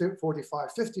basically the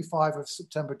 45-55 of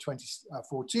September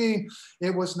 2014, it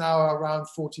was now around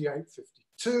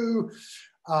 48-52.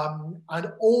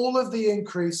 And all of the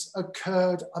increase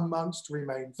occurred amongst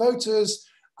Remain voters.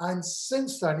 And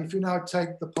since then, if you now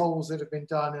take the polls that have been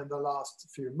done in the last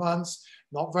few months,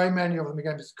 not very many of them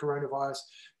against coronavirus,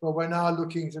 but we're now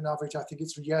looking at an average, I think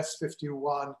it's yes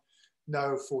 51,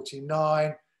 no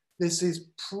 49. This is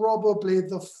probably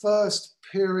the first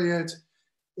period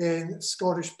in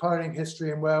Scottish polling history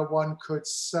in where one could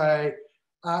say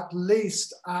at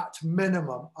least at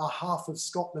minimum a half of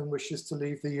Scotland wishes to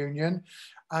leave the Union.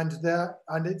 And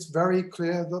it's very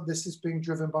clear that this is being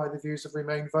driven by the views of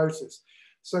Remain voters.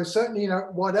 So certainly, you know,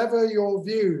 whatever your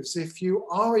views, if you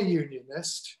are a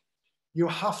unionist, you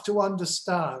have to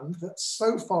understand that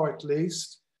so far at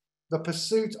least, the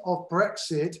pursuit of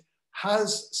Brexit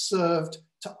has served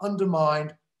to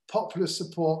undermine popular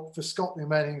support for Scotland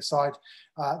remaining inside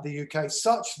the UK,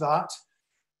 such that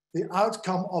the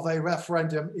outcome of a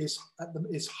referendum is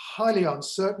highly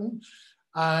uncertain,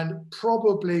 and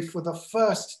probably for the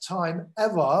first time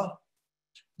ever,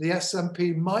 the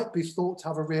SNP might be thought to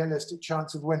have a realistic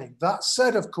chance of winning. That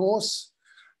said, of course,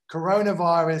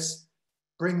 coronavirus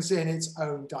brings in its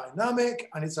own dynamic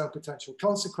and its own potential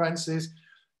consequences.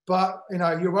 But you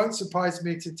know, you won't surprise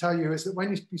me to tell you is that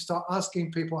when you start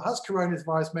asking people, has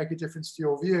coronavirus make a difference to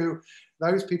your view?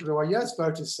 Those people who are yes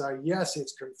voters say, yes,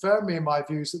 it's confirmed me in my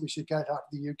views that we should get out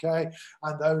of the UK.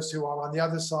 And those who are on the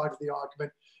other side of the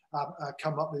argument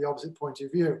come up with the opposite point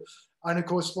of view. And of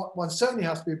course, what one certainly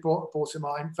has to be brought in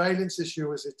mind, valence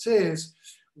issue as it is,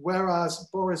 whereas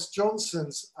Boris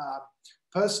Johnson's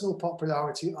personal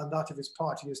popularity and that of his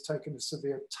party has taken a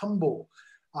severe tumble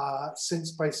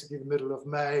since basically the middle of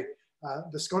May.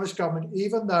 The Scottish government,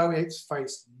 even though it's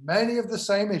faced many of the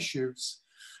same issues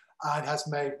and has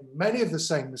made many of the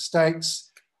same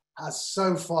mistakes, has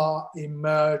so far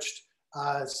emerged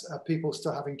as people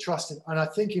still having trust in. And I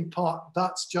think in part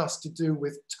that's just to do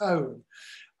with tone,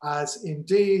 as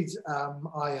indeed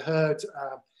I heard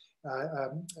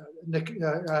Nick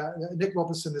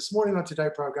Robertson this morning on Today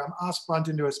programme asked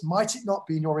Brandon Lewis, might it not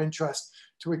be in your interest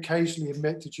to occasionally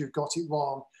admit that you got it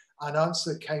wrong? An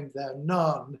answer came there,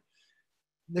 none.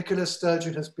 Nicola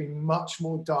Sturgeon has been much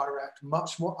more direct,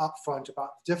 much more upfront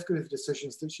about the difficult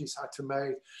decisions that she's had to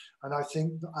make. And I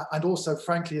think, and also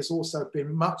frankly, has also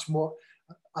been much more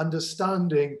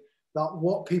understanding that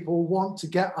what people want to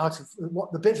get out of,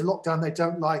 what the bit of lockdown they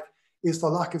don't like is the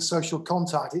lack of social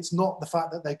contact. It's not the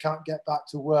fact that they can't get back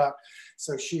to work.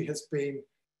 So she has been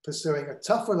pursuing a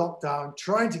tougher lockdown,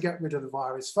 trying to get rid of the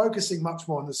virus, focusing much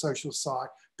more on the social side,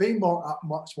 being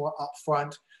much more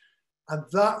upfront. And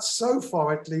that, so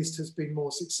far at least, has been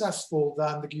more successful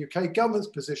than the UK government's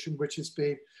position, which has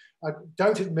been,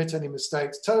 don't admit any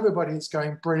mistakes, tell everybody it's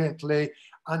going brilliantly,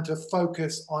 and to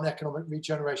focus on economic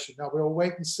regeneration. Now, we'll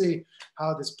wait and see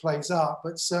how this plays out,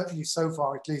 but certainly so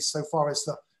far, at least so far as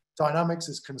the dynamics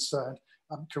is concerned,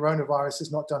 coronavirus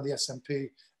has not done the SNP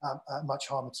much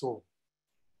harm at all.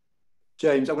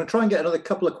 James, I'm going to try and get another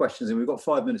couple of questions in. We've got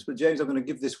 5 minutes, but James, I'm going to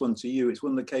give this one to you. It's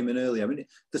one that came in earlier. I mean,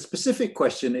 the specific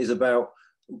question is about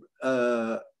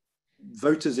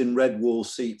voters in red wall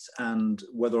seats and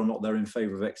whether or not they're in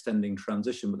favour of extending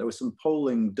transition. But there was some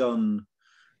polling done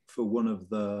for one of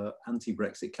the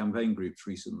anti-Brexit campaign groups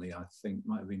recently, I think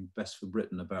might have been Best for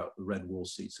Britain, about the red wall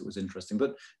seats. It was interesting.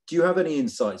 But do you have any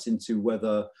insights into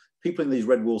whether people in these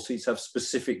red wall seats have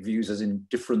specific views, as in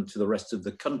different to the rest of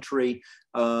the country,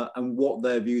 and what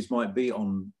their views might be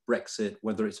on Brexit,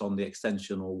 whether it's on the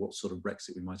extension or what sort of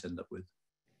Brexit we might end up with?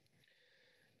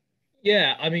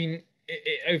 Yeah, I mean,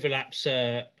 it overlaps.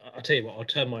 I'll tell you what, I'll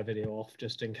turn my video off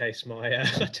just in case I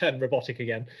turn robotic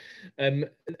again.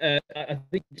 I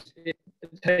think it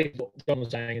takes what John was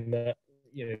saying, in that,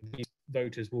 you know, these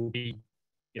voters will be,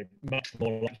 you know, much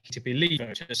more likely to be Leave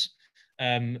voters.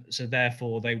 So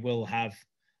therefore, they will have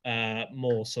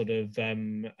more sort of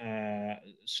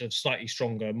slightly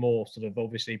stronger, more sort of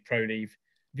obviously pro-Leave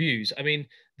views. I mean,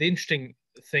 the interesting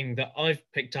thing that I've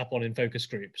picked up on in focus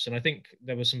groups, and I think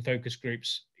there were some focus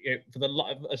groups, you know, for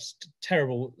a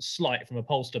terrible slight from a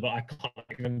pollster, but I can't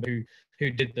remember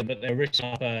who did them, but they were written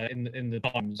up in the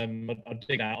Times. I'll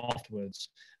dig that out afterwards.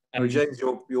 Oh, James,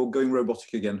 you're going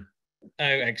robotic again. Oh,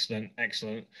 excellent.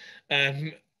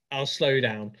 I'll slow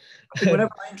down.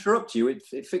 Whenever I interrupt you,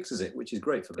 it fixes it, which is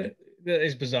great for me. That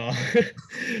is bizarre.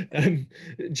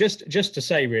 Just to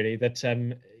say, really, that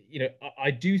you know,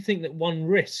 I do think that one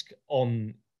risk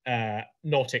on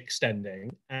not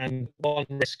extending, and one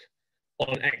risk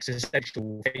on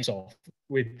existential face-off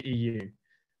with the EU,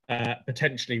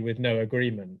 potentially with no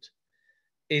agreement,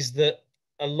 is that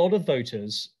a lot of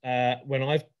voters, when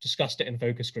I've discussed it in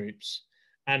focus groups,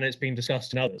 and it's been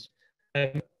discussed in others,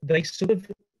 they sort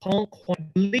of can't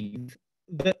quite believe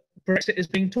that Brexit is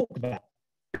being talked about,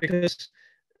 because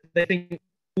they think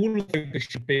all of the focus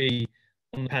should be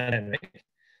on the pandemic,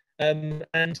 and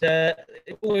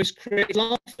it always creates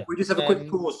laughter. We just have a quick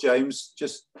pause, James,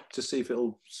 just to see if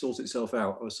it'll sort itself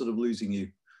out. I was sort of losing you.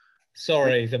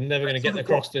 Sorry, I'm never going to get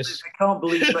across this. I can't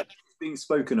believe Brexit is being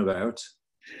spoken about.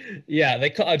 Yeah,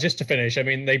 they can't, just to finish, I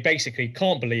mean, they basically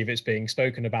can't believe it's being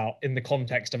spoken about in the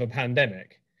context of a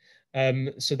pandemic.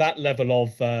 So that level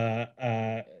of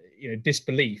you know,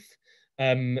 disbelief,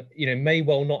 you know, may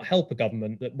well not help a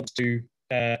government that wants to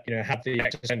you know, have the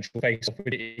existential face-off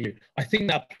with the EU. I think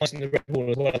that applies in the red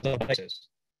wall as well as other places.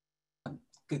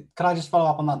 Could I just follow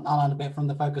up on that, Alan, a bit from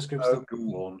the focus groups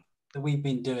that we've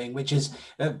been doing, which is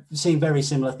seeing very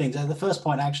similar things. The first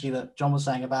point actually that John was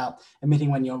saying about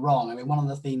admitting when you're wrong. I mean, one of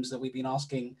the themes that we've been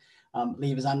asking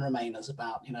Leavers and Remainers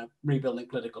about, you know, rebuilding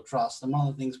political trust. And one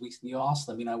of the things you ask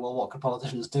them, you know, well, what can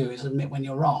politicians do, is admit when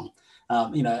you're wrong,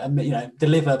 you know, admit, you know,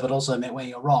 deliver, but also admit when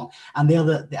you're wrong. And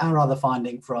our other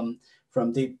finding from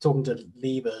talking to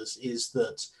Leavers is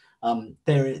that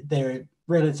they're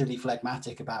relatively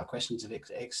phlegmatic about questions of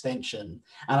extension.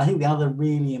 And I think the other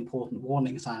really important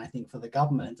warning sign, I think, for the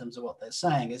government in terms of what they're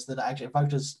saying, is that actually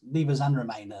voters, Leavers and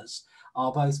Remainers,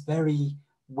 are both very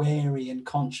wary and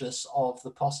conscious of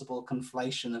the possible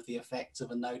conflation of the effects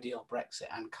of a no-deal Brexit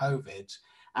and COVID,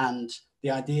 and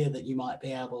the idea that you might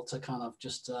be able to kind of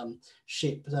just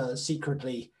ship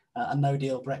secretly a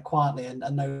no-deal Brexit quietly, and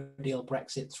a no-deal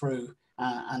Brexit through,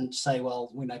 and say,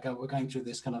 well, we're going through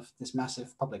this kind of this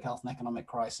massive public health and economic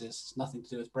crisis, it's nothing to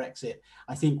do with Brexit,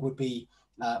 I think would be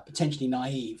potentially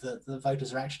naive. That the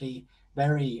voters are actually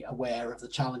very aware of the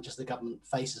challenges the government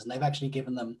faces, and they've actually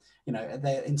given them, you know,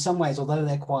 they're in some ways, although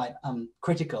they're quite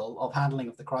critical of handling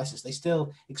of the crisis, they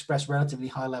still express relatively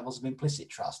high levels of implicit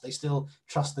trust. They still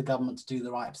trust the government to do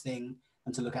the right thing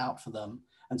and to look out for them.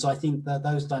 And so I think that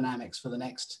those dynamics for the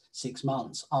next 6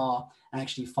 months are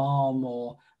actually far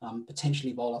more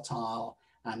potentially volatile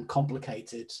and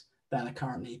complicated than are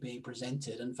currently being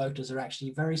presented. And voters are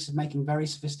actually making very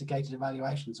sophisticated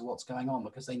evaluations of what's going on,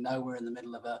 because they know we're in the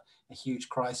middle of a huge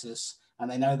crisis,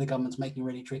 and they know the government's making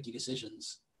really tricky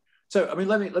decisions. So, I mean,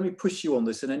 let me push you on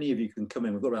this, and any of you can come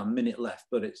in. We've got about a minute left,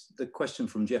 but it's the question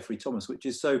from Jeffrey Thomas, which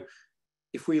is, so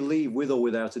if we leave with or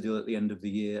without a deal at the end of the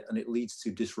year and it leads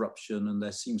to disruption and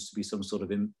there seems to be some sort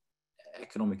of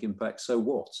economic impact, so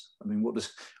what? I mean, what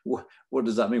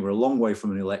does that mean? We're a long way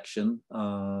from an election.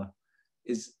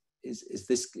 Is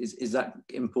that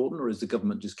important, or is the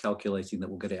government just calculating that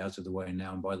we'll get it out of the way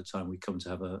now, and by the time we come to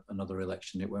have another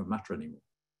election, it won't matter anymore?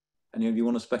 Any of you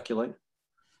want to speculate?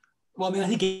 Well, I mean, I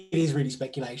think it is really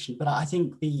speculation, but I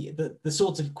think the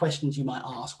sorts of questions you might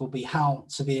ask will be, how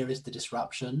severe is the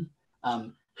disruption?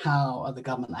 How are the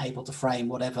government able to frame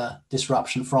whatever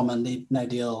disruption from a no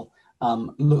deal?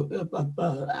 How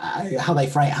they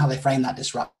frame that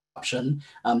disruption,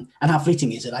 and how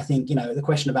fleeting is it? I think, you know, the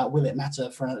question about will it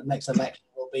matter for the next election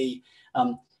will be,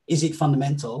 is it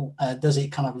fundamental? Does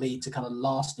it kind of lead to kind of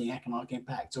lasting economic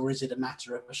impact, or is it a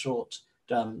matter of a short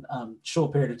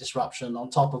period of disruption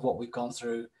on top of what we've gone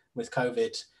through with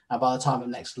COVID? And by the time of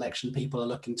next election, people are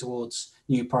looking towards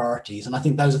new priorities. And I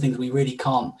think those are things we really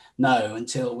can't know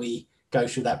until we go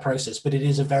through that process. But it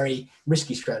is a very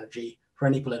risky strategy for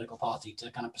any political party to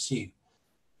kind of pursue.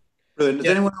 Brilliant.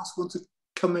 Does anyone else want to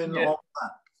come in on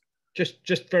that?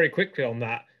 Just very quickly on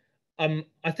that.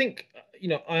 I think, you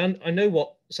know, I know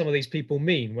what some of these people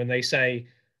mean when they say,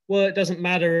 well, it doesn't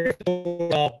matter if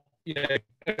we are, you know,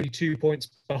 only 2 points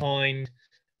behind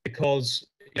because,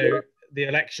 you know, the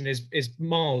election is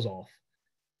miles off.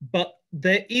 But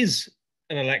there is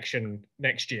an election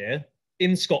next year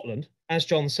in Scotland, as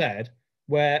John said,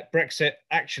 where Brexit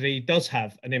actually does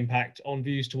have an impact on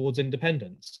views towards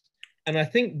independence. And I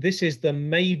think this is the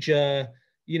major,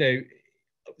 you know,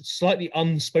 slightly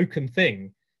unspoken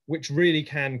thing, which really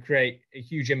can create a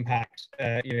huge impact,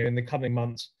 you know, in the coming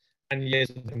months and years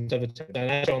of the Conservatives. And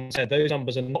as John said, those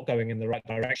numbers are not going in the right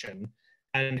direction.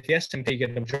 And if the SNP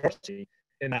get a majority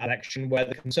in that election, where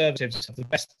the Conservatives have the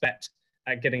best bet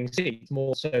at getting seats,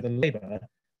 more so than Labour,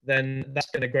 then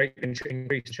that's going to greatly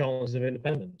increase the chances of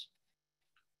independence.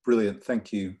 Brilliant,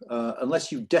 thank you.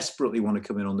 Unless you desperately want to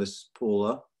come in on this,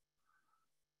 Paula,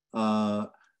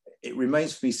 it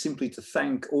remains for me simply to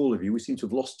thank all of you. We seem to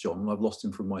have lost John. I've lost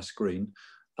him from my screen.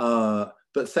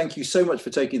 But thank you so much for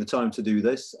taking the time to do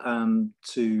this and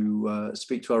to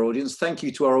speak to our audience. Thank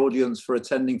you to our audience for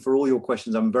attending, for all your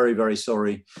questions. I'm very, very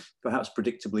sorry. Perhaps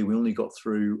predictably, we only got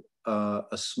through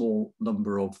a small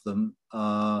number of them.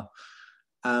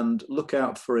 And look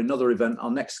out for another event.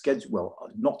 Our next schedule, well,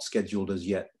 not scheduled as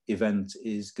yet, event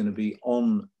is going to be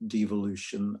on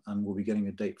devolution, and we'll be getting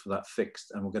a date for that fixed,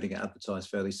 and we're getting it advertised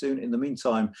fairly soon. In the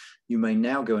meantime, you may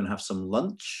now go and have some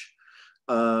lunch.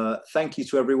 Thank you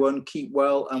to everyone. Keep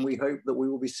well, and we hope that we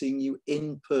will be seeing you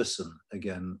in person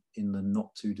again in the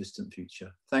not too distant future.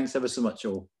 Thanks ever so much,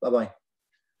 all. Bye-bye.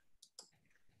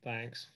 Thanks.